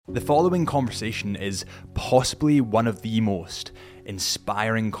The following conversation is possibly one of the most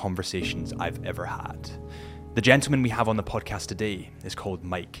inspiring conversations I've ever had. The gentleman we have on the podcast today is called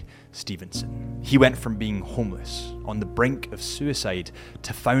Mike Stevenson. He went from being homeless, on the brink of suicide,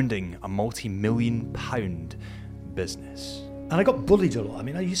 to founding a multi-million-pound business. And I got bullied a lot. I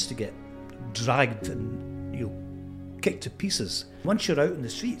mean, I used to get dragged and, kicked to pieces. Once you're out in the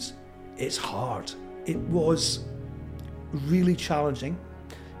streets, it's hard. It was really challenging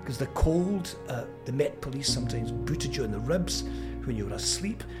because the cold, the Met Police sometimes booted you in the ribs when you were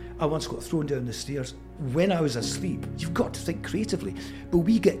asleep. I once got thrown down the stairs when I was asleep. You've got to think creatively, but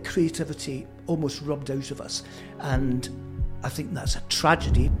we get creativity almost rubbed out of us, and I think that's a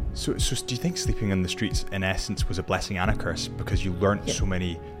tragedy. So do you think sleeping in the streets, in essence, was a blessing and a curse because you learnt so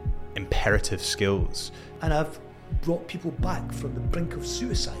many imperative skills? And I've brought people back from the brink of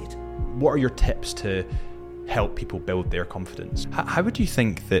suicide. What are your tips to help people build their confidence? How would you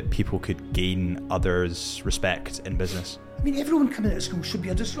think that people could gain others' respect in business? I mean, everyone coming out of school should be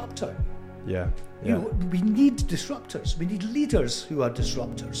a disruptor. Yeah. We need disruptors. We need leaders who are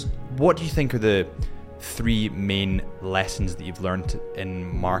disruptors. What do you think are the three main lessons that you've learned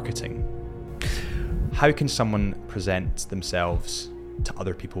in marketing? How can someone present themselves to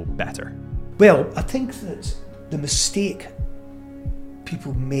other people better? Well, I think that the mistake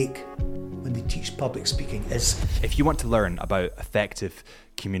people make when they teach public speaking is... If you want to learn about effective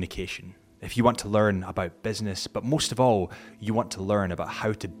communication, if you want to learn about business, but most of all, you want to learn about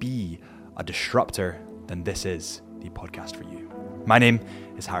how to be a disruptor, then this is the podcast for you. My name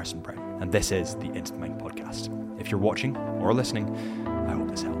is Harrison Brown, and this is the Instant Mind Podcast. If you're watching or listening, I hope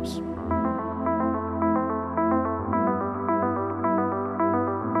this helps.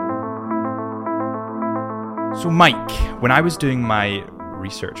 So Mike, when I was doing my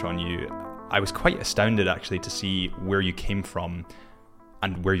research on you, I was quite astounded actually to see where you came from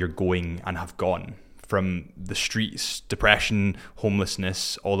and where you're going and have gone. From the streets, depression,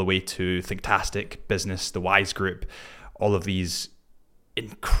 homelessness, all the way to Thinktastic, business, the Wise Group, all of these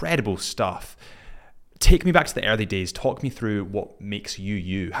incredible stuff. Take me back to the early days. Talk me through what makes you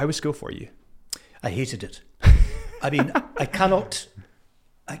you. How was school for you? I hated it. I mean, I cannot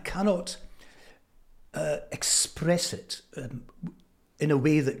express it in a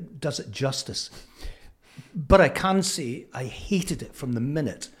way that does it justice. But I can say I hated it from the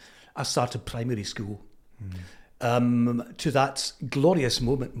minute I started primary school to that glorious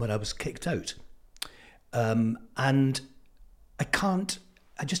moment when I was kicked out. And I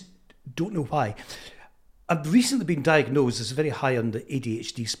just don't know why. I've recently been diagnosed as very high on the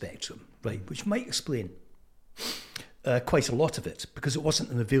ADHD spectrum, right, which might explain quite a lot of it, because it wasn't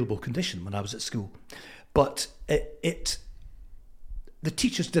an available condition when I was at school. But the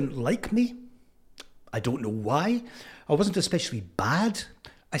teachers didn't like me. I don't know why. I wasn't especially bad.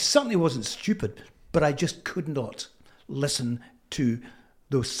 I certainly wasn't stupid, but I just could not listen to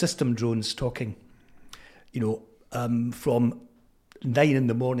those system drones talking, from 9 in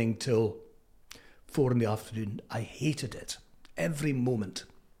the morning till 4 in the afternoon. I hated it, every moment.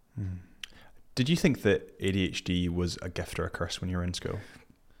 Did you think that ADHD was a gift or a curse when you were in school?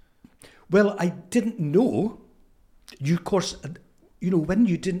 Well, I didn't know. Of course, when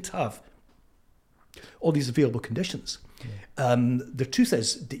you didn't have all these available conditions, the truth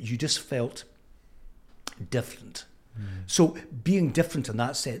is that you just felt different. So being different in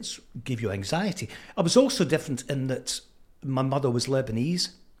that sense gave you anxiety. I was also different in that my mother was Lebanese.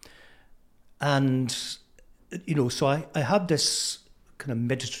 And, so I had this kind of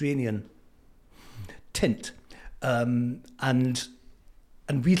Mediterranean tint. And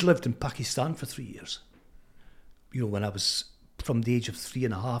we'd lived in Pakistan for 3 years. When I was from the age of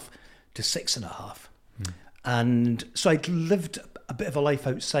 3.5 to 6.5. And so I'd lived a bit of a life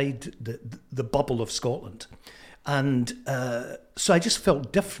outside the bubble of Scotland. And so I just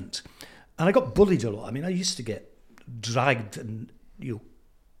felt different. And I got bullied a lot. I mean, I used to get dragged and,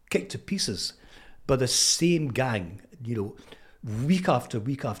 kicked to pieces by the same gang, week after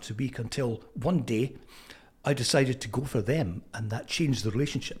week after week, until one day I decided to go for them, and that changed the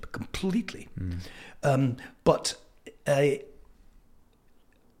relationship completely. But it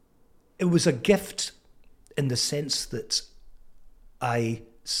was a gift in the sense that I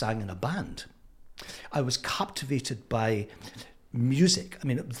sang in a band. I was captivated by music. I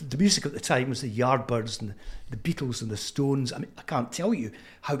mean, the music at the time was the Yardbirds and the Beatles and the Stones. I mean, I can't tell you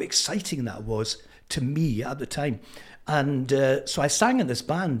how exciting that was to me at the time. And so I sang in this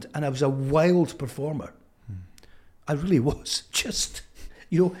band, and I was a wild performer. I really was. Just,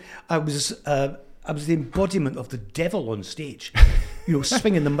 I was the embodiment of the devil on stage,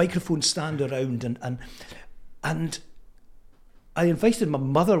 swinging the microphone stand around, and I invited my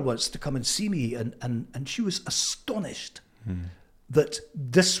mother once to come and see me, and she was astonished that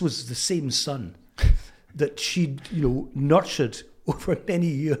this was the same son that she'd, nurtured over many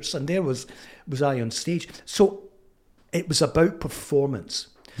years, and there was I on stage. So it was about performance.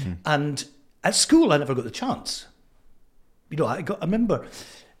 And at school, I never got the chance. I remember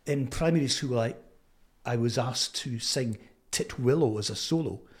in primary school, I was asked to sing Titwillow as a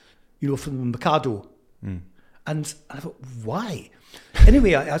solo, from the Mikado. And I thought, why?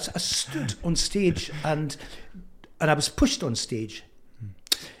 Anyway, I stood on stage and I was pushed on stage.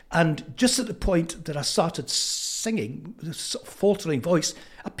 And just at the point that I started singing, with a sort of faltering voice,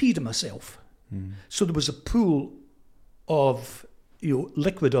 I peed on myself. So there was a pool of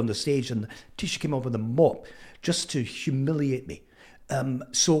liquid on the stage, and the teacher came up with a mop just to humiliate me.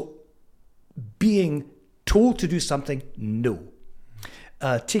 So being told to do something, no.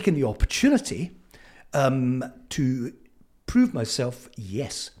 Taking the opportunity to prove myself,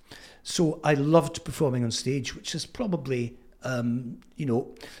 yes. So I loved performing on stage, which has probably,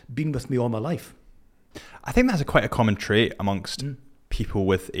 been with me all my life. I think that's quite a common trait amongst people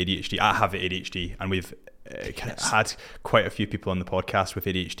with ADHD. I have ADHD, and we've had quite a few people on the podcast with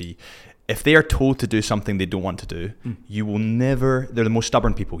ADHD. If they are told to do something they don't want to do, you will never, they're the most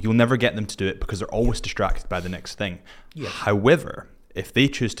stubborn people. You'll never get them to do it because they're always distracted by the next thing. Yeah. However, if they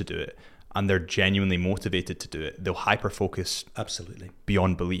choose to do it and they're genuinely motivated to do it, they'll hyper-focus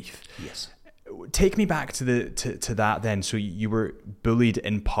beyond belief. Yes. Take me back to that then. So you were bullied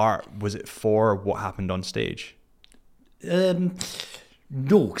in part. Was it for what happened on stage?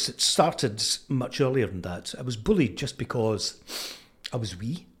 No, because it started much earlier than that. I was bullied just because I was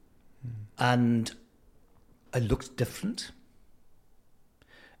wee and I looked different.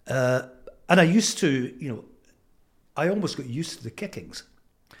 And I used to, I almost got used to the kickings.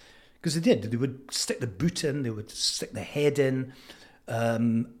 Because they did. They would stick the boot in, they would stick the head in.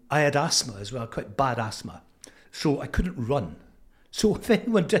 I had asthma as well, quite bad asthma. So I couldn't run. So if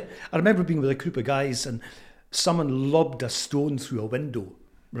anyone did, I remember being with a group of guys and someone lobbed a stone through a window,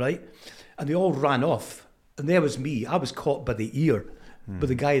 right? And they all ran off. And there was me. I was caught by the ear by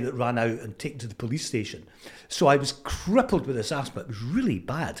the guy that ran out and taken to the police station. So I was crippled with this asthma. It was really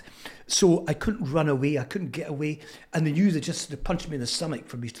bad. So I couldn't run away. I couldn't get away. And they knew they just had to punch me in the stomach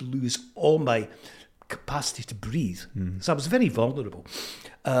for me to lose all my capacity to breathe. So I was very vulnerable.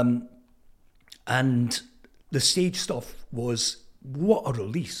 And the stage stuff was, what a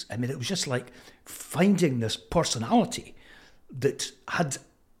release. I mean, it was just like finding this personality that had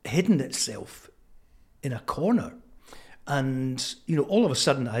hidden itself in a corner. And, all of a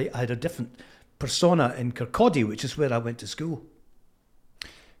sudden I had a different persona in Kirkcaldy, which is where I went to school.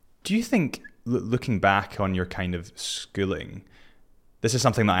 Do you think, looking back on your kind of schooling, this is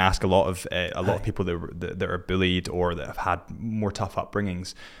something that I ask a lot of people that are bullied or that have had more tough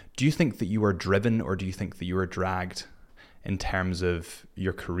upbringings. Do you think that you were driven, or do you think that you were dragged in terms of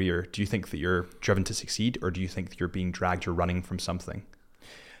your career? Do you think that you're driven to succeed, or do you think that you're being dragged, you're running from something?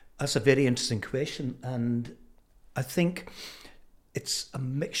 That's a very interesting question, and I think it's a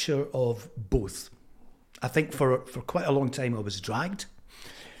mixture of both. I think for quite a long time I was dragged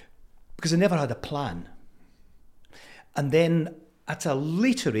because I never had a plan. And then at a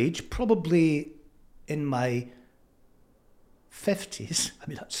later age, probably in my 50s, I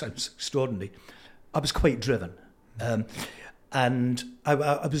mean, that sounds extraordinary, I was quite driven. And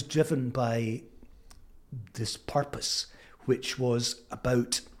I was driven by this purpose, which was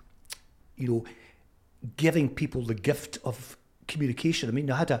about, giving people the gift of communication. I mean,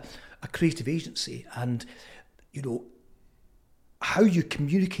 I had a creative agency, and, how you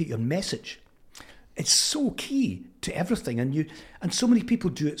communicate your message, it's so key to everything, and so many people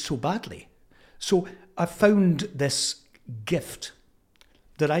do it so badly. So I found this gift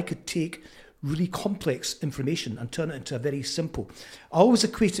that I could take really complex information and turn it into a very simple. I always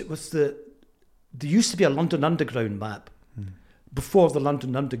equate it with there used to be a London Underground map before the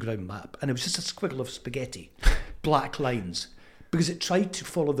London Underground map, and it was just a squiggle of spaghetti, black lines, because it tried to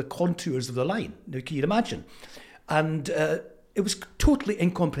follow the contours of the line. Now, can you imagine? And it was totally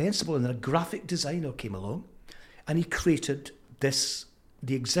incomprehensible, and then a graphic designer came along, and he created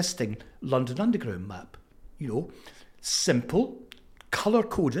the existing London Underground map. Simple,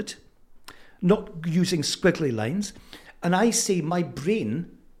 colour-coded, not using squiggly lines. And I say my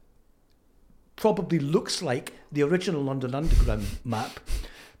brain probably looks like the original London Underground map,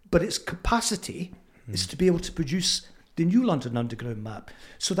 but its capacity is to be able to produce the new London Underground map.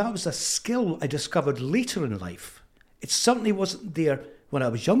 So that was a skill I discovered later in life. It certainly wasn't there when I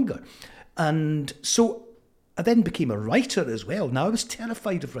was younger. And so I then became a writer as well. Now, I was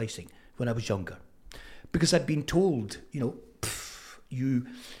terrified of writing when I was younger because I'd been told,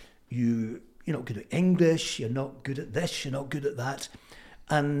 you're not good at English, you're not good at this, you're not good at that.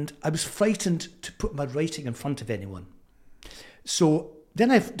 And I was frightened to put my writing in front of anyone. So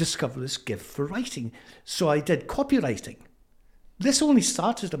then I've discovered this gift for writing. So I did copywriting. This only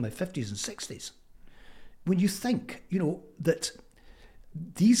started in my 50s and 60s. When you think, that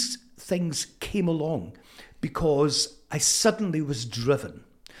these things came along because I suddenly was driven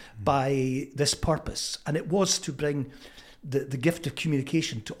by this purpose. And it was to bring the gift of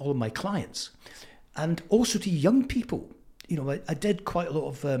communication to all of my clients and also to young people. I did quite a lot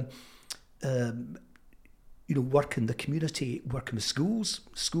of, work in the community, working with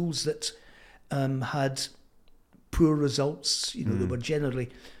schools that had poor results. They were generally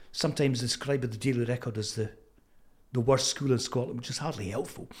sometimes described by the Daily Record as the worst school in Scotland, which is hardly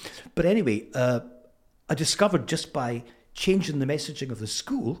helpful. But anyway, I discovered just by changing the messaging of the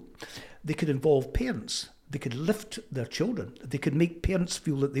school, they could involve parents. They could lift their children. They could make parents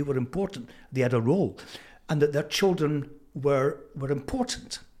feel that they were important, they had a role, and that their children were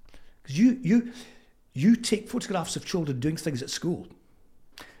important. Because you take photographs of children doing things at school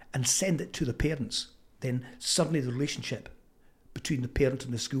and send it to the parents, then suddenly the relationship between the parent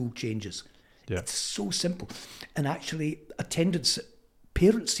and the school changes. Yeah. It's so simple. And actually, attendance at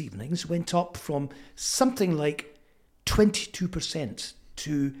parents' evenings went up from something like 22%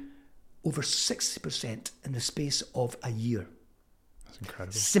 to over 60% in the space of a year. That's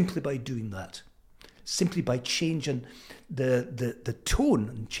incredible. Simply by doing that. Simply by changing the tone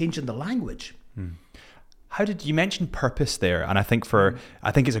and changing the language. How did you mention purpose there? And I think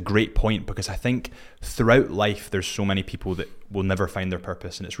it's a great point, because I think throughout life there's so many people that will never find their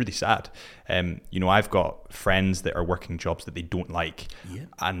purpose, and it's really sad. I've got friends that are working jobs that they don't like,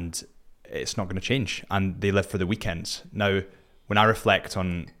 and it's not going to change, and they live for the weekends. Now, when I reflect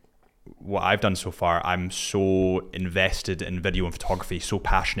on what I've done so far, I'm so invested in video and photography, so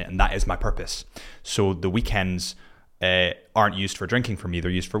passionate, and that is my purpose. So the weekends aren't used for drinking for me,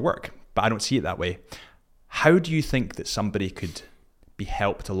 they're used for work, but I don't see it that way. How do you think that somebody could be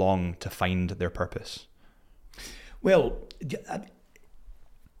helped along to find their purpose? Well,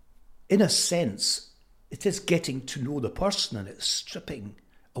 in a sense, it is getting to know the person, and it's stripping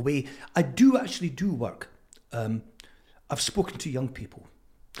away. I actually do work. I've spoken to young people,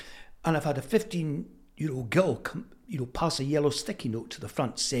 and I've had a 15-year-old girl come, pass a yellow sticky note to the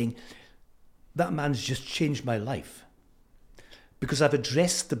front saying, "That man's just changed my life." Because I've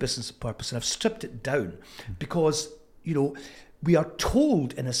addressed the business of purpose and I've stripped it down. Because, we are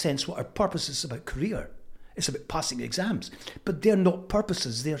told, in a sense, what our purpose is about career. It's about passing exams. But they're not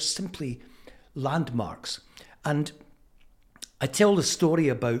purposes. They're simply landmarks. And I tell the story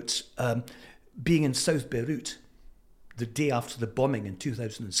about being in South Beirut the day after the bombing in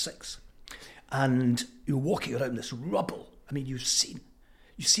 2006. And you're walking around this rubble. I mean, you see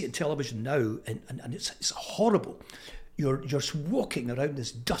it on television now, and it's horrible. You're just walking around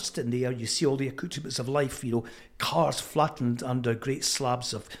this dust in the air. You see all the accoutrements of life, cars flattened under great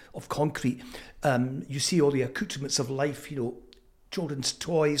slabs of concrete. You see all the accoutrements of life, children's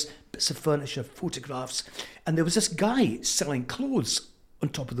toys, bits of furniture, photographs. And there was this guy selling clothes on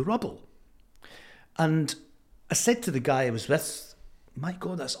top of the rubble. And I said to the guy I was with, "My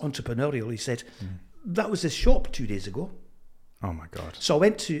God, that's entrepreneurial." He said, "That was his shop 2 days ago." Oh my God. So I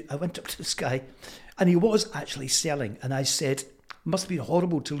went up to this guy, and he was actually selling. And I said, "Must be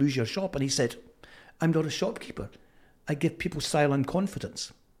horrible to lose your shop." And he said, "I'm not a shopkeeper. I give people style and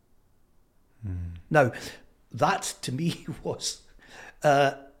confidence." Now, that to me was,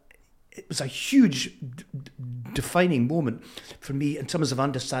 it was a huge defining moment for me in terms of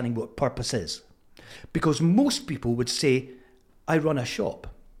understanding what purpose is. Because most people would say, "I run a shop."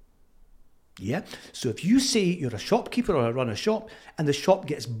 Yeah. So if you say you're a shopkeeper or I run a shop and the shop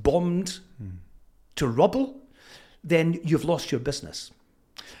gets bombed to rubble, then you've lost your business.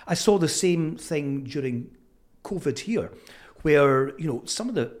 I saw the same thing during COVID here, where, some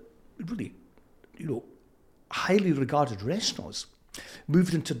of the really, highly regarded restaurants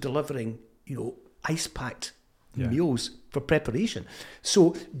moved into delivering, ice-packed meals for preparation.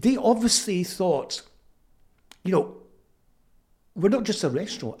 So they obviously thought, we're not just a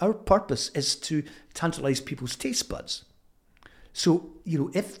restaurant. Our purpose is to tantalise people's taste buds. So,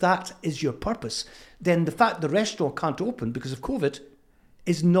 if that is your purpose, then the fact the restaurant can't open because of COVID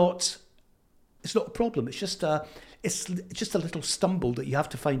is not a problem. It's just a little stumble that you have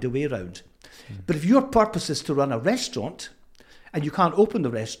to find a way around. But if your purpose is to run a restaurant and you can't open the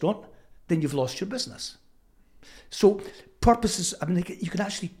restaurant, then you've lost your business. So purposes, you can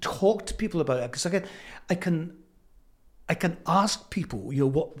actually talk to people about it, because I can ask people,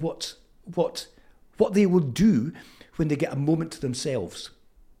 what they will do when they get a moment to themselves.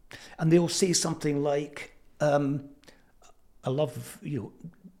 And they'll say something like, I love,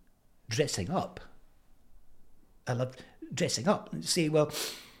 dressing up. I love dressing up. And say, well,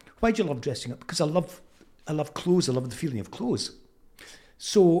 why do you love dressing up? Because I love clothes. I love the feeling of clothes.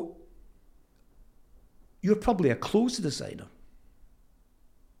 So you're probably a clothes designer.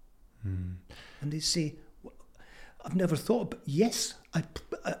 And they say, well, I've never thought, but yes.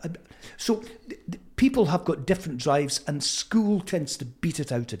 So people have got different drives, and school tends to beat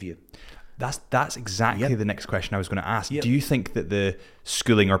it out of you. That's exactly the next question I was going to ask. Yep. Do you think that the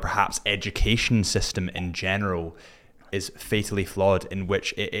schooling or perhaps education system in general is fatally flawed, in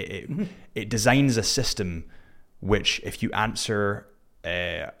which it designs a system which, if you answer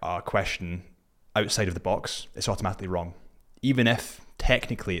a question outside of the box, it's automatically wrong? Even if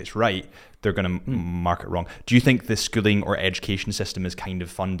technically it's right, they're going to mark it wrong. Do you think the schooling or education system is kind of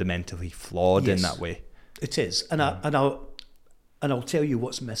fundamentally flawed in that way? It is, and I'll tell you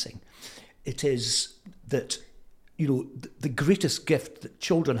what's missing. It is that the greatest gift that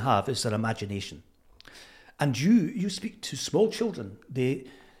children have is their imagination. And you speak to small children, they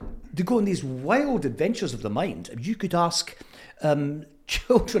go on these wild adventures of the mind. You could ask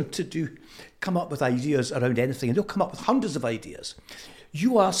children to come up with ideas around anything, and they'll come up with hundreds of ideas.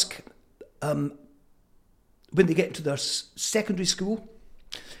 You ask when they get into their secondary school,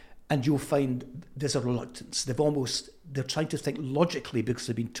 and you'll find there's a reluctance. They're trying to think logically because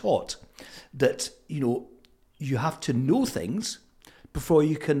they've been taught that you have to know things before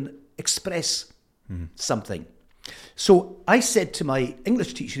you can express something. So I said to my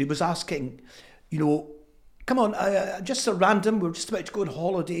English teacher, he was asking, come on, just a random, we're just about to go on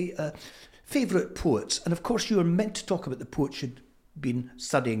holiday, favourite poets. And of course you were meant to talk about the poets you'd been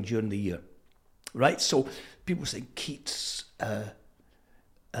studying during the year, right? So people were saying Keats,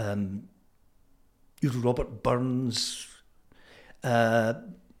 Robert Burns,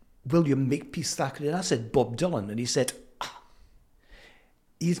 William Makepeace Thackeray, and I said Bob Dylan, and he said,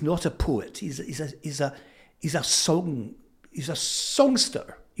 he's not a poet. He's a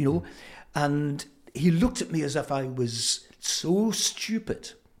songster, And he looked at me as if I was so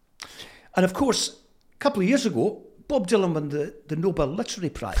stupid. And of course, a couple of years ago, Bob Dylan won the Nobel Literary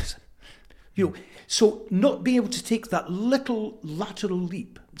Prize. So not being able to take that little lateral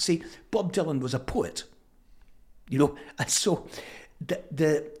leap, say Bob Dylan was a poet, and so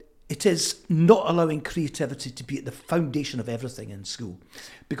it is not allowing creativity to be at the foundation of everything in school.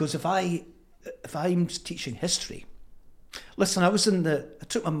 Because if I'm teaching history, listen, I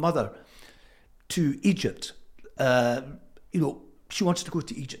took my mother to Egypt. She wanted to go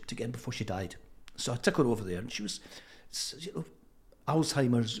to Egypt again before she died. So I took her over there, and she was,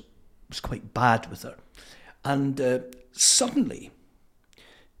 Alzheimer's was quite bad with her. And suddenly,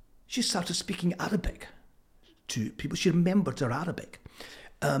 she started speaking Arabic to people. She remembered her Arabic.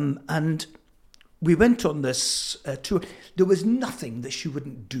 And we went on this tour. There was nothing that she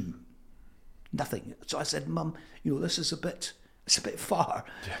wouldn't do. Nothing. So I said, Mum, this is it's a bit far.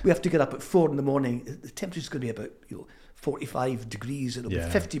 Yeah. We have to get up at 4 a.m. The temperature's going to be about 45 degrees. It'll be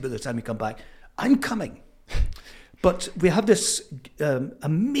 50 by the time we come back. I'm coming. But we have this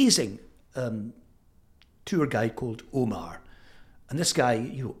amazing tour guide called Omar. And this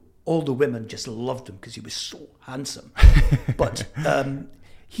guy, all the women just loved him because he was so handsome. But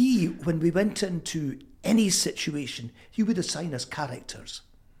when we went into any situation, he would assign us characters,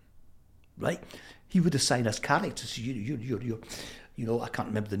 right? He would assign us characters. I can't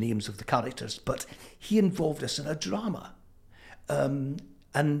remember the names of the characters, but he involved us in a drama.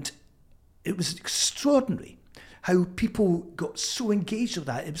 And it was extraordinary how people got so engaged with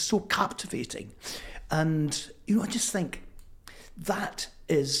that. It was so captivating. And, I just think that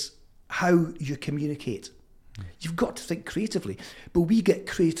is how you communicate. You've got to think creatively. But we get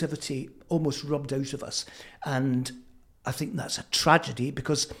creativity almost rubbed out of us. And I think that's a tragedy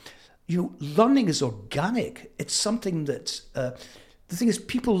because, learning is organic. It's something that, the thing is,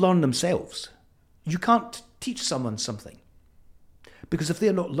 people learn themselves. You can't teach someone something. Because if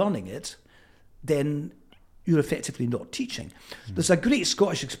they're not learning it, then you're effectively not teaching. There's a great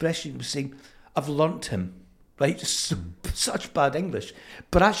Scottish expression saying, I've learnt him, right? Such bad English.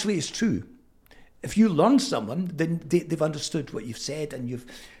 But actually it's true. If you learn someone, then they've understood what you've said and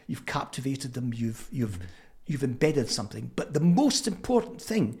you've captivated them, you've embedded something. But the most important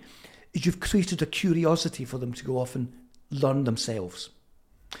thing is you've created a curiosity for them to go off and learn themselves.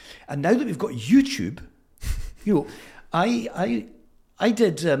 And now that we've got YouTube, I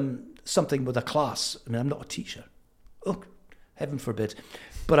did something with a class. I mean, I'm not a teacher. Oh, heaven forbid.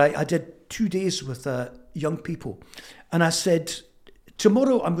 But I did 2 days with young people. And I said,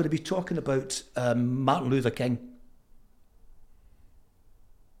 tomorrow I'm going to be talking about Martin Luther King.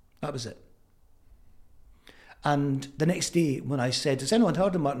 That was it. And the next day, when I said, has anyone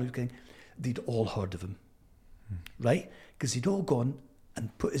heard of Martin Luther King? They'd all heard of him, right? Because they'd all gone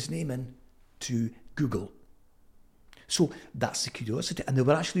and put his name in to Google. So that's the curiosity. And they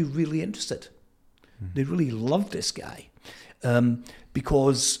were actually really interested. They really loved this guy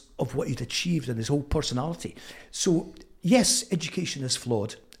because of what he'd achieved and his whole personality. So, yes, education is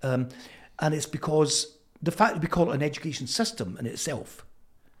flawed. And it's because the fact that we call it an education system in itself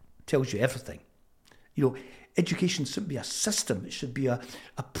tells you everything. You know, education shouldn't be a system. It should be a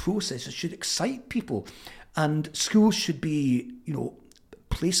process. It should excite people. And schools should be, you know,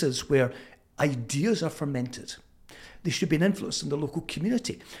 places where ideas are fermented. They should be an influence in the local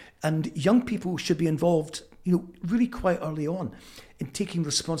community. And young people should be involved, you know, really quite early on in taking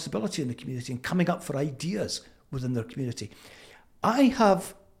responsibility in the community and coming up for ideas within their community. I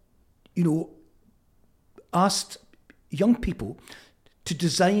have, you know, asked young people to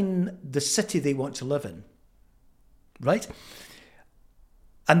design the city they want to live in, right?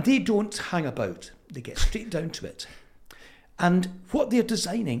 And they don't hang about. They get straight down to it. And what they're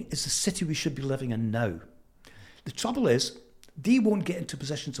designing is the city we should be living in now. The trouble is, they won't get into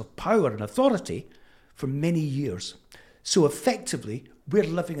positions of power and authority for many years. So effectively, we're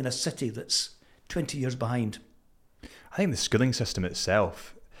living in a city that's 20 years behind. I think the schooling system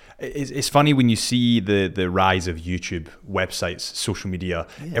itself, it's funny when you see the rise of YouTube, websites, social media,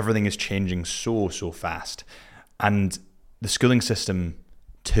 everything is changing so you And the schooling system,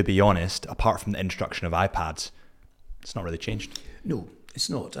 to be honest, apart from the introduction of iPads, it's not really changed. No, it's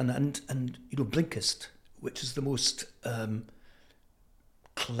not. And you know, Blinkist, which is the most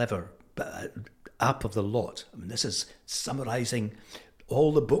clever app of the lot. I mean, this is summarising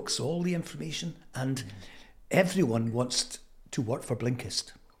all the books, all the information, and everyone wants to work for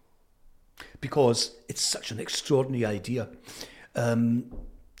Blinkist because it's such an extraordinary idea. And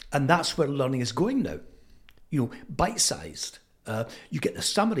that's where learning is going now. You know, bite-sized. You get the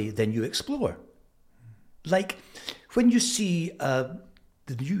summary, then you explore. Like when you see the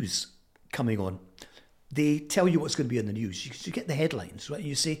news coming on, they tell you what's going to be in the news. You get the headlines, right? And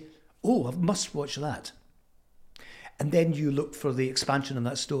you say, oh, I must watch that. And then you look for the expansion on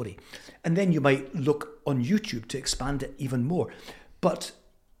that story. And then you might look on YouTube to expand it even more. But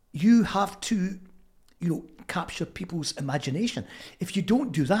you have to, you know, capture people's imagination. If you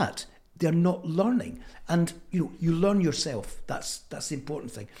don't do that, they're not learning. And, you know, you learn yourself. That's the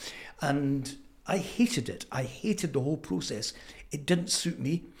important thing. And I hated it. I hated the whole process. It didn't suit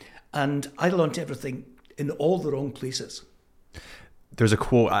me. And I learned everything in all the wrong places. There's a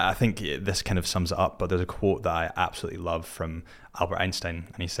quote, I think this kind of sums it up, but there's a quote that I absolutely love from Albert Einstein.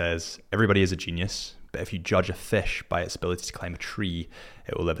 And he says, everybody is a genius, but if you judge a fish by its ability to climb a tree,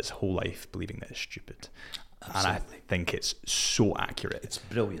 it will live its whole life believing that it's stupid. Absolutely. And I think it's so accurate. It's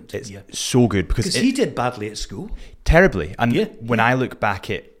brilliant. It's so good because he did badly at school. Terribly. And when I look back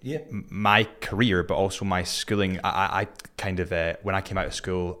at my career, but also my schooling, I kind of, when I came out of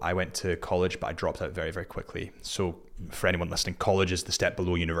school, I went to college, but I dropped out very, very quickly. So for anyone listening, college is the step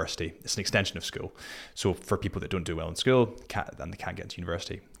below university. It's an extension of school. So for people that don't do well in school and they can't get into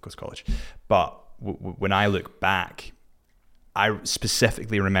university, go to college. But when I look back, I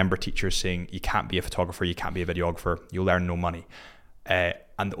specifically remember teachers saying, you can't be a photographer, you can't be a videographer, you'll earn no money. And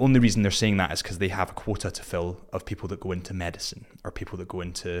the only reason they're saying that is because they have a quota to fill of people that go into medicine or people that go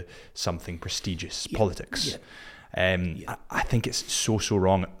into something prestigious, politics. I think it's so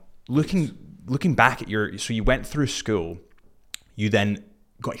wrong. Looking back at so you went through school, you then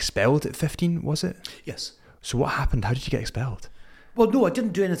got expelled at 15, was it? Yes. So what happened? How did you get expelled? Well, no, I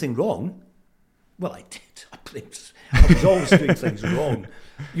didn't do anything wrong. Well, I did. I was always doing things wrong.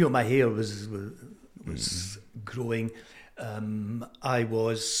 You know, my hair was growing. I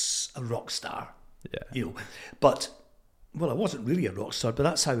was a rock star. You know, but I wasn't really a rock star, but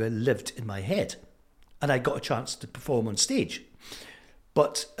that's how I lived in my head, and I got a chance to perform on stage.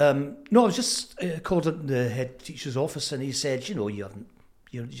 But no, I was just called into the head teacher's office, and he said, you know, you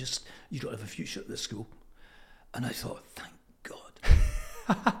don't have a future at this school. And I thought, thank God.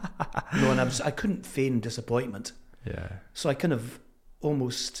 No, and I couldn't feign disappointment. Yeah. So I kind of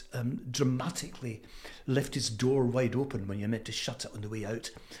almost dramatically left his door wide open when you're meant to shut it on the way out,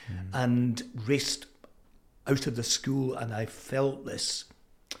 and raced out of the school, and I felt this,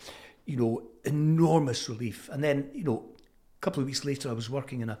 you know, enormous relief. And then, you know, a couple of weeks later, I was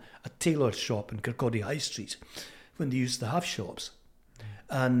working in a tailor shop in Kirkcaldy High Street when they used to have shops.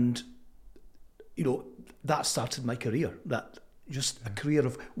 And, you know, that started my career, a career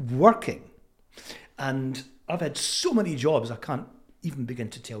of working. And I've had so many jobs, I can't even begin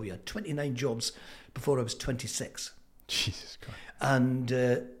to tell you. 29 jobs before I was 26. Jesus Christ. And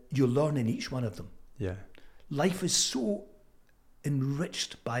you learn in each one of them. Yeah. Life is so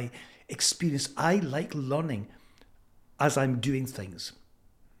enriched by experience. I like learning as I'm doing things.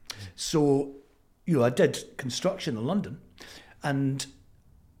 So, I did construction in London, and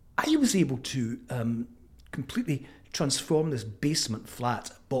I was able to completely transform this basement flat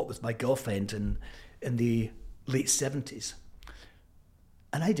I bought with my girlfriend in the late 70s.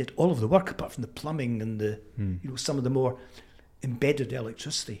 And I did all of the work apart from the plumbing and the some of the more embedded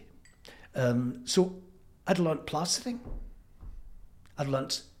electricity. So I'd learnt plastering, I'd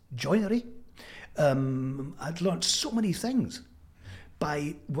learnt joinery, I'd learnt so many things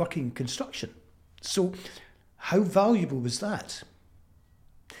by working in construction. So how valuable was that?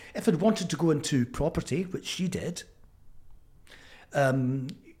 If I'd wanted to go into property, which she did, we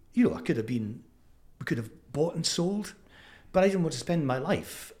could have bought and sold, but I didn't want to spend my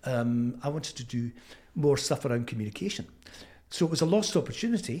life. I wanted to do more stuff around communication. So it was a lost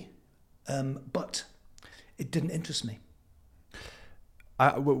opportunity, but it didn't interest me.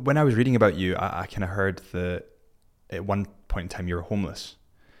 When I was reading about you, I kind of heard that at one point in time you were homeless.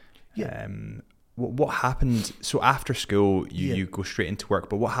 Yeah. What happened? So after school, you go straight into work,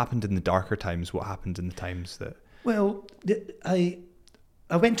 but what happened in the darker times? What happened in the times that... Well, I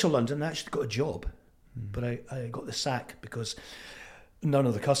went to London and actually got a job, but I got the sack because none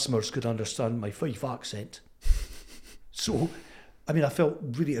of the customers could understand my Fife accent. So, I felt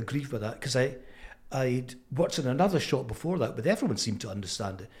really aggrieved by that because I'd worked in another shop before that, but everyone seemed to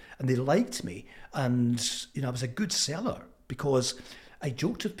understand it and they liked me. And, I was a good seller because I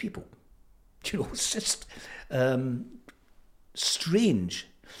joked with people. It's just strange.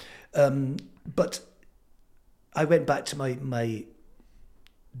 But I went back to my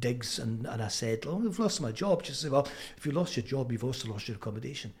digs and I said, "Oh, I've lost my job." She said, "Well, if you lost your job, you've also lost your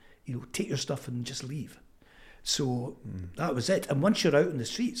accommodation. Take your stuff and just leave." So that was it. And once you're out in the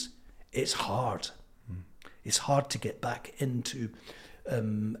streets, it's hard. It's hard to get back into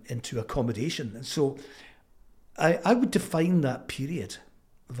accommodation. And so I would define that period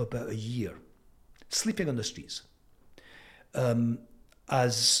of about a year, sleeping on the streets,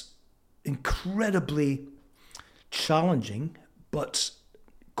 as incredibly challenging, but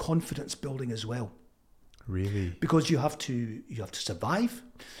confidence building as well. Really? Because you have to survive,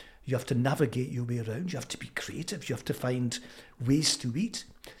 you have to navigate your way around, you have to be creative, you have to find ways to eat.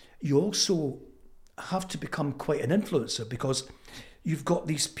 You also have to become quite an influencer because you've got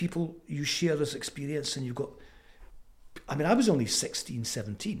these people, you share this experience and you've got... I was only 16,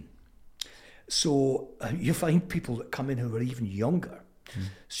 17. So you find people that come in who are even younger.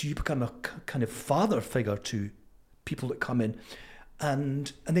 So you become a kind of father figure to people that come in.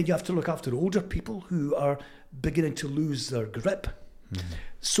 And then you have to look after older people who are beginning to lose their grip.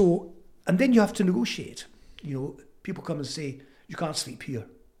 So, and then you have to negotiate. People come and say, "You can't sleep here."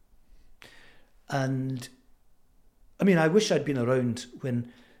 And I wish I'd been around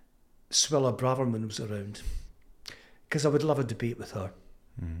when Swilla Braverman was around, because I would love a debate with her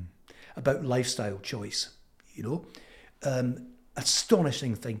about lifestyle choice.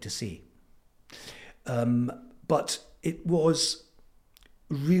 Astonishing thing to say. But it was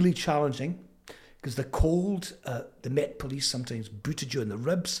really challenging because the cold, the Met Police sometimes booted you in the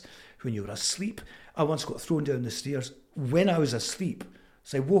ribs when you were asleep. I once got thrown down the stairs when I was asleep.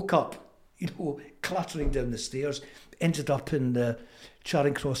 So I woke up, clattering down the stairs, ended up in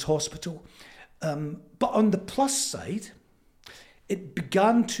Charing Cross Hospital. But on the plus side, it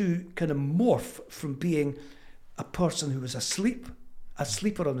began to kind of morph from being a person who was a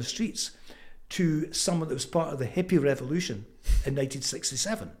sleeper on the streets, to someone that was part of the hippie revolution in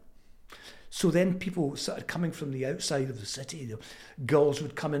 1967. So then people started coming from the outside of the city. Girls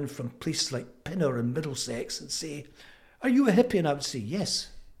would come in from places like Pinner and Middlesex and say, "Are you a hippie?" And I would say, "Yes."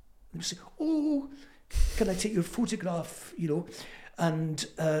 And they would say, "Oh, can I take your photograph?" And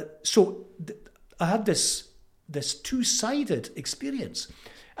so I had this two-sided experience.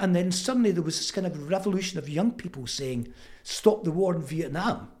 And then suddenly there was this kind of revolution of young people saying, "Stop the war in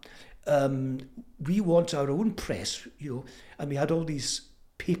Vietnam. We want our own press," and we had all these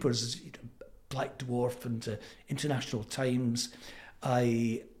papers, Black Dwarf and International Times,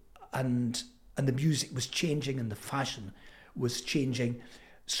 and the music was changing and the fashion was changing.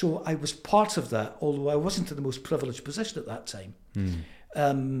 So I was part of that, although I wasn't in the most privileged position at that time.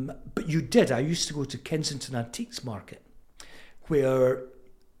 But I used to go to Kensington Antiques Market, where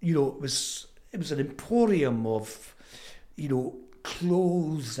it was an emporium of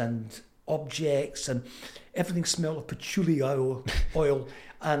clothes and objects, and everything smelled of patchouli oil,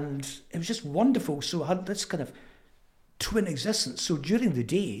 and it was just wonderful. So I had this kind of twin existence. So during the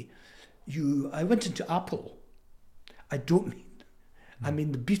day, I went into Apple. I don't mean I'm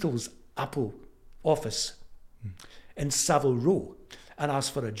in the Beatles Apple office in Savile Row and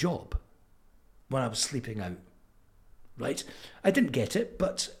asked for a job when I was sleeping out. Right? I didn't get it,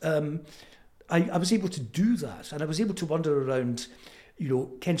 but I was able to do that, and I was able to wander around,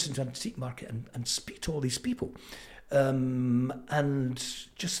 Kensington Antique Market and speak to all these people, and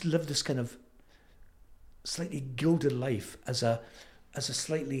just live this kind of slightly gilded life as a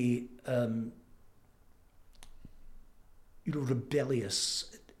slightly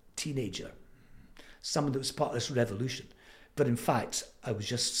rebellious teenager, someone that was part of this revolution. But in fact, I was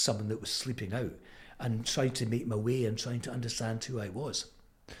just someone that was sleeping out and trying to make my way and trying to understand who I was.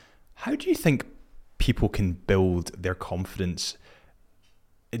 How do you think people can build their confidence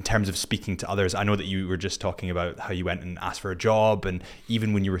in terms of speaking to others? I know that you were just talking about how you went and asked for a job, and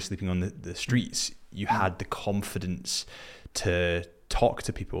even when you were sleeping on the streets, you had the confidence to talk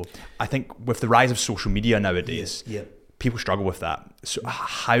to people. I think with the rise of social media nowadays, people struggle with that. So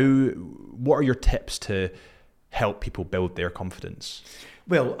what are your tips to help people build their confidence?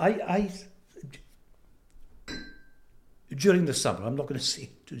 Well, I during the summer, I'm not going to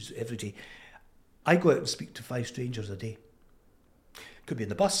say every day, I go out and speak to 5 strangers a day. It could be in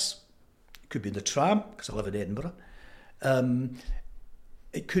the bus, it could be in the tram, because I live in Edinburgh.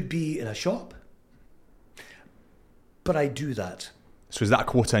 It could be in a shop. But I do that. So is that a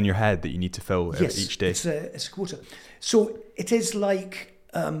quota in your head that you need to fill each day? Yes, it's a quota. So it is like,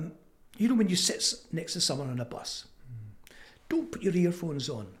 when you sit next to someone on a bus, don't put your earphones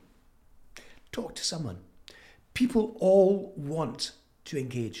on. Talk to someone. People all want to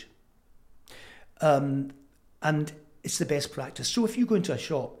engage. And it's the best practice. So if you go into a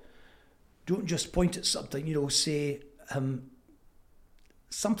shop, don't just point at something, say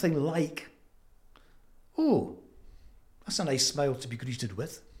something like, "Oh, that's a nice smile to be greeted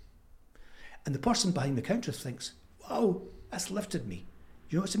with." And the person behind the counter thinks, "Wow, that's lifted me."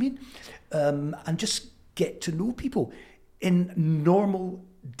 You know what I mean? And just get to know people in normal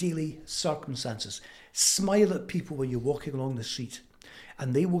daily circumstances. Smile at people when you're walking along the street,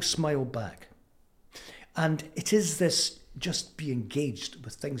 and they will smile back. And it is this, just be engaged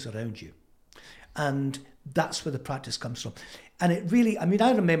with things around you. And that's where the practice comes from. And it really, I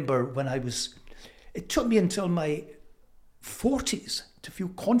remember when it took me until my 40s to feel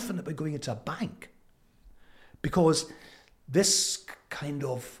confident about going into a bank, because this kind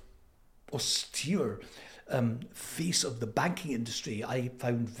of austere face of the banking industry I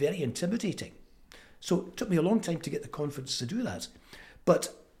found very intimidating. So it took me a long time to get the confidence to do that.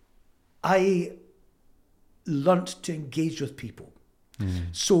 But I learnt to engage with people.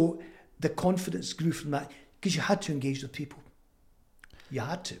 So the confidence grew from that, because you had to engage with people. You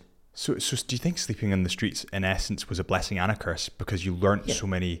had to. So do you think sleeping in the streets, in essence, was a blessing and a curse, because you learnt so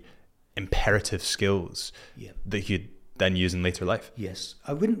many imperative skills that you'd then use in later life? Yes.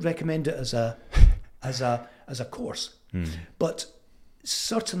 I wouldn't recommend it as a course. But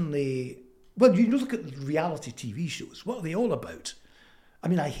certainly, well, look at reality TV shows. What are they all about?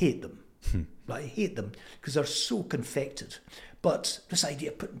 I hate them. I hate them because they're so confected. But this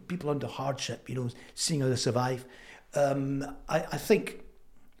idea of putting people under hardship, seeing how they survive, I think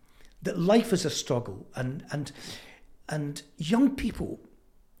that life is a struggle, and young people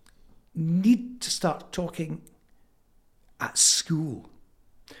need to start talking at school,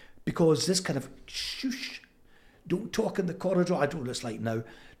 because this kind of shush, don't talk in the corridor. I don't know what it's like now.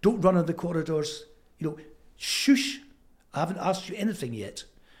 Don't run in the corridors. Shush. I haven't asked you anything yet.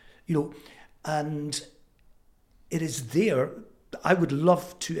 And it is there. I would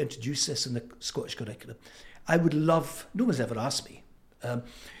love to introduce this in the Scottish curriculum. I would love, no one's ever asked me,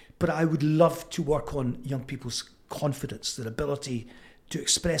 but I would love to work on young people's confidence, their ability to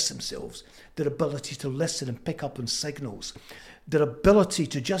express themselves, their ability to listen and pick up on signals, their ability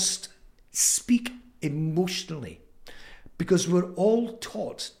to just speak emotionally, because we're all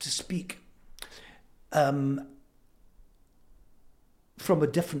taught to speak from a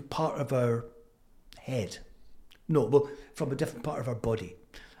different part of our head. From a different part of our body.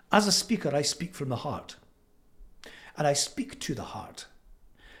 As a speaker, I speak from the heart. And I speak to the heart.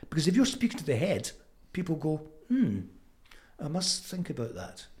 Because if you're speaking to the head, people go, I must think about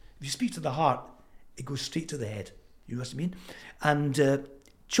that. If you speak to the heart, it goes straight to the head. You know what I mean? And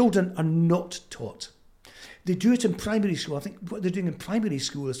children are not taught. They do it in primary school. I think what they're doing in primary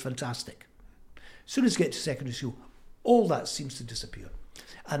school is fantastic. As soon as you get to secondary school, all that seems to disappear.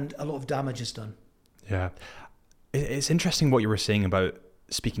 And a lot of damage is done. Yeah. It's interesting what you were saying about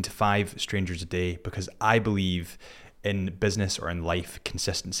speaking to 5 strangers a day, because I believe in business or in life,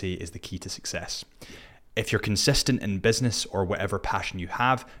 consistency is the key to success. If you're consistent in business or whatever passion you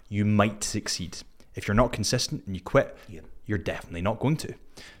have, you might succeed. If you're not consistent and you quit, you you're definitely not going to.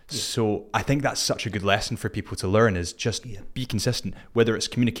 So I think that's such a good lesson for people to learn, is just be consistent, whether it's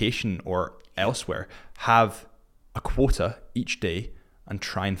communication or elsewhere. Have a quota each day and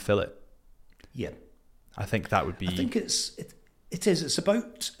try and fill it. Yeah. I think that would be... I think it's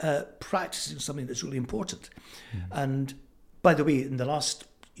about practicing something that's really important. And by the way, in the last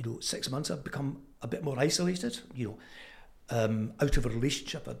 6 months, I've become a bit more isolated, out of a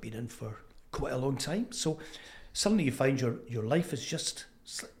relationship I've been in for quite a long time. So suddenly you find your life is just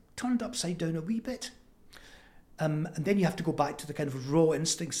turned upside down a wee bit. And then you have to go back to the kind of raw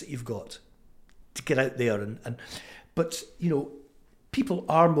instincts that you've got to get out there. But people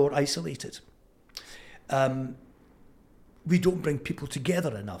are more isolated. We don't bring people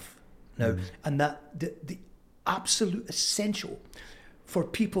together enough now. And that the absolute essential for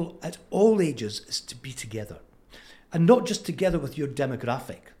people at all ages is to be together. And not just together with your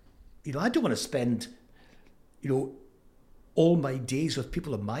demographic. I don't want to spend, all my days with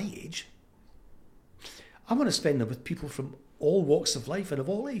people of my age. I want to spend them with people from all walks of life and of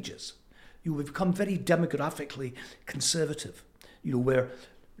all ages. We've become very demographically conservative, where,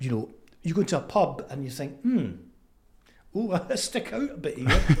 you go into a pub and you think, I stick out a bit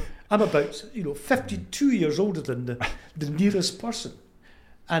here. I'm about, 52 years older than the nearest person.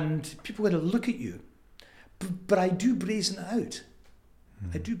 And people are going to look at you. But I do brazen it out.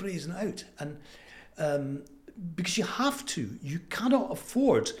 I do brazen it out. And because you have to. You cannot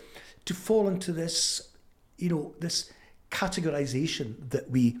afford to fall into this, this categorization that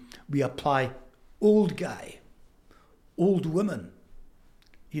we apply. Old guy, old woman,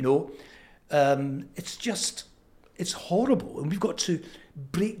 it's horrible. And we've got to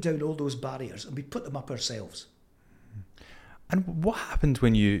break down all those barriers, and we put them up ourselves. And what happened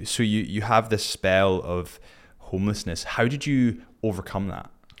when you have this spell of homelessness? How did you overcome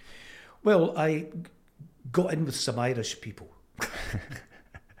that? Well, I got in with some Irish people.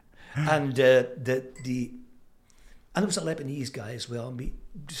 And and there was a Lebanese guy as well, and we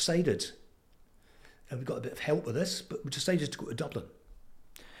decided, and we got a bit of help with this, but we decided to go to Dublin.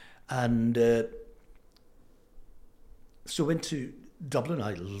 And so went to Dublin.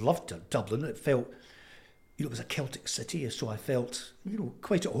 I loved Dublin. It felt, it was a Celtic city, so I felt,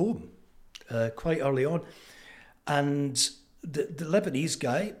 quite at home quite early on. And the Lebanese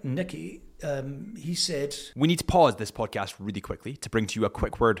guy, Nicky, he said... We need to pause this podcast really quickly to bring to you a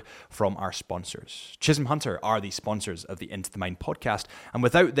quick word from our sponsors. Chisholm Hunter are the sponsors of the Into the Mind podcast, and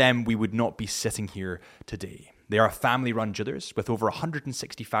without them, we would not be sitting here today. They are family-run jewellers with over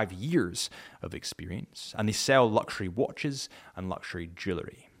 165 years of experience, and they sell luxury watches and luxury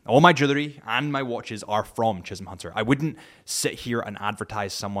jewellery. All my jewellery and my watches are from Chisholm Hunter. I wouldn't sit here and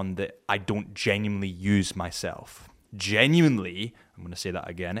advertise someone that I don't genuinely use myself. Genuinely, I'm going to say that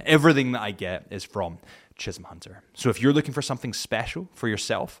again, everything that I get is from Chisholm Hunter. So if you're looking for something special for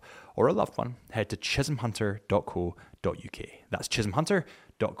yourself or a loved one, head to chisholmhunter.co.uk. That's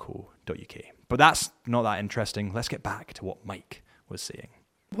chisholmhunter.co.uk. But that's not that interesting. Let's get back to what Mike was saying.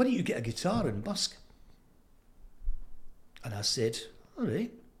 Why don't you get a guitar and busk? And I said, all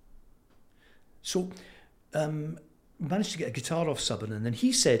right. So managed to get a guitar off Subban, and then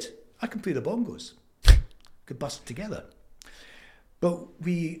he said, I can play the bongos. Could busk together. But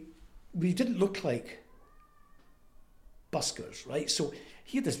we didn't look like buskers, right? So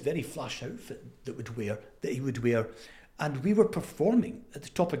he had this very flash outfit that he would wear, and we were performing at the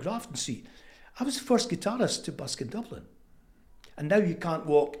top of Grafton Street. I was the first guitarist to busk in Dublin. And now you can't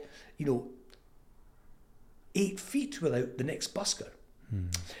walk, 8 feet without the next busker.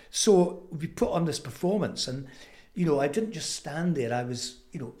 So we put on this performance, and, I didn't just stand there, I was,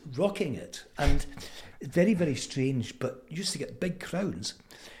 rocking it. And very, very strange, but used to get big crowds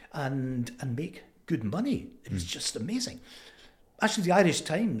and make good money. It was just amazing. Actually, the Irish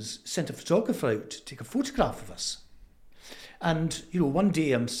Times sent a photographer out to take a photograph of us. And, one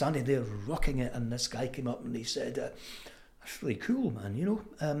day I'm standing there rocking it, and this guy came up and he said, that's really cool, man,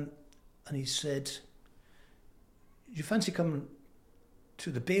 and he said, you fancy coming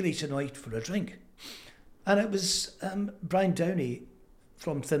to the Bailey tonight for a drink? And it was Brian Downey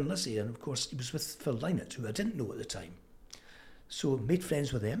from Thin Lizzy, and of course he was with Phil Lynott, who I didn't know at the time. So made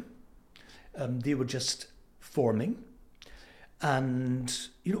friends with them. They were just forming, and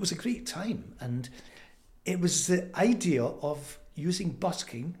it was a great time. And it was the idea of using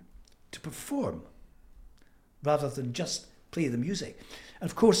busking to perform rather than just play the music. And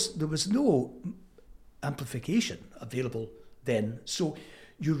of course there was no amplification available then, so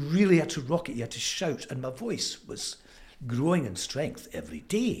you really had to rock it, you had to shout, and my voice was growing in strength every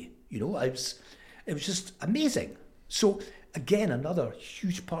day. It was just amazing. So again, another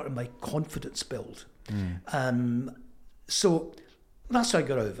huge part of my confidence build. So that's how I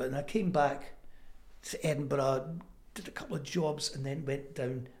got out of it. And I came back to Edinburgh, did a couple of jobs, and then went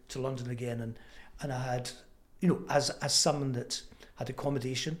down to London again. And I had, as someone that had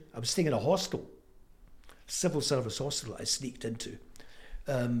accommodation, I was staying in a hostel, civil service hostel that I sneaked into,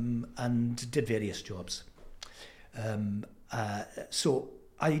 and did various jobs. So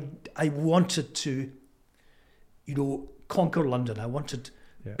I wanted to, conquer London. I wanted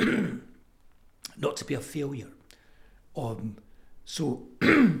not to be a failure. So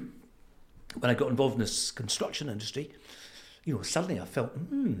when I got involved in this construction industry, suddenly I felt,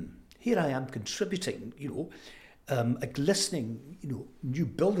 here I am contributing, a glistening, new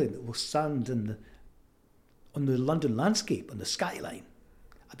building that will stand on the London landscape, on the skyline.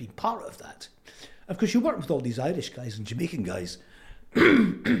 I've been part of that. Of course, you work with all these Irish guys and Jamaican guys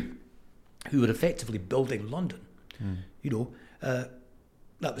who were effectively building London.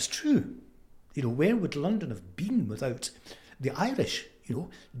 That was true. Where would London have been without the Irish,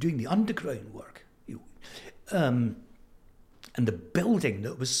 doing the underground work, and the building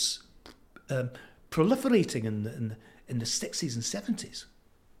that was proliferating in the 60s and 70s,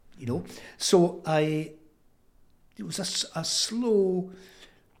 So it was a slow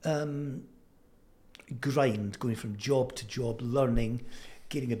grind, going from job to job, learning,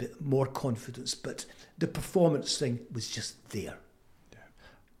 getting a bit more confidence, but the performance thing was just there.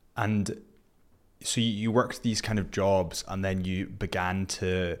 And so you worked these kind of jobs, and then you began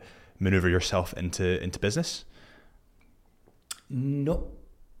to maneuver yourself into business? Not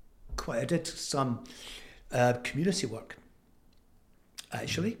quite. I did some community work,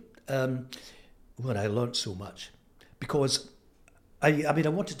 actually, when I learned so much, because I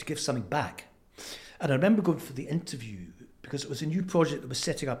wanted to give something back. And I remember going for the interview because it was a new project that was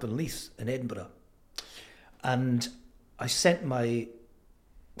setting up in Leith in Edinburgh. And I sent my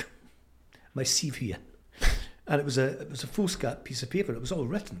CV in. And it was a foolscap piece of paper. It was all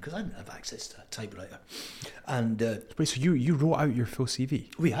written because I didn't have access to a typewriter. And wait, so you wrote out your full CV?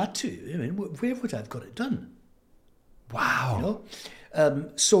 We had to. I mean, where would I have got it done? Wow.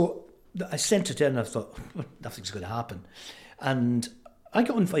 So I sent it in and I thought, nothing's going to happen. And I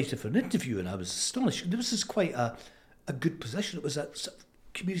got invited for an interview and I was astonished. This was quite a good position. It was a sort of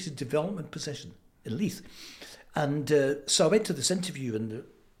community development position in Leith. And so I went to this interview and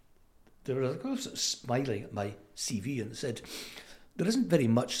they were sort of smiling at my CV and said, there isn't very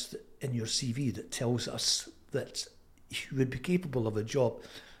much in your CV that tells us that you would be capable of a job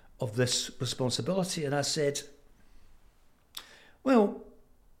of this responsibility. And I said, well,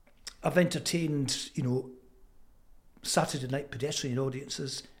 I've entertained, Saturday night pedestrian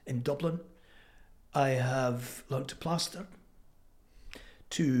audiences in Dublin. I have learnt to plaster,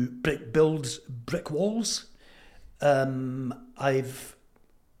 to build brick walls. I've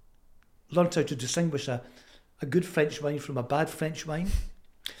learnt how to distinguish a good French wine from a bad French wine.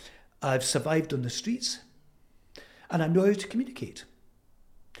 I've survived on the streets, and I know how to communicate.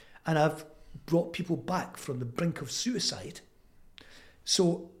 And I've brought people back from the brink of suicide.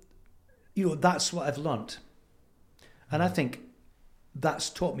 So, that's what I've learnt. And I think that's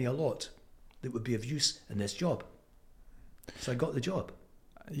taught me a lot that would be of use in this job. So I got the job.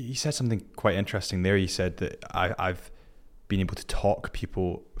 You said something quite interesting there. You said that I've been able to talk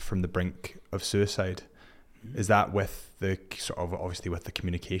people from the brink of suicide. Mm-hmm. Is that with the sort of, obviously with the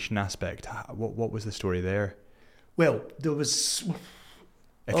communication aspect? What was the story there? Well, there was...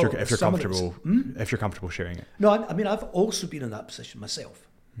 If you're comfortable sharing it. No, I mean, I've also been in that position myself,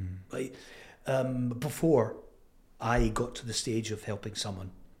 right? Before I got to the stage of helping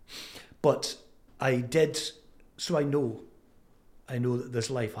someone. But I did, so I know that there's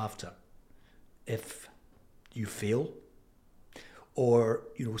life after. If you fail, or,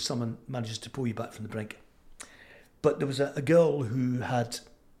 someone manages to pull you back from the brink. But there was a girl who had,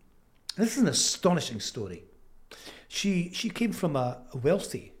 this is an astonishing story. She came from a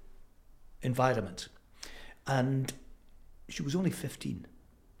wealthy environment, and she was only 15,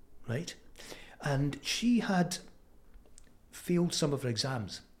 right? And she had failed some of her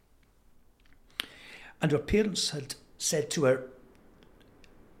exams. And her parents had said to her,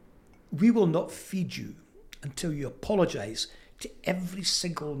 we will not feed you until you apologise to every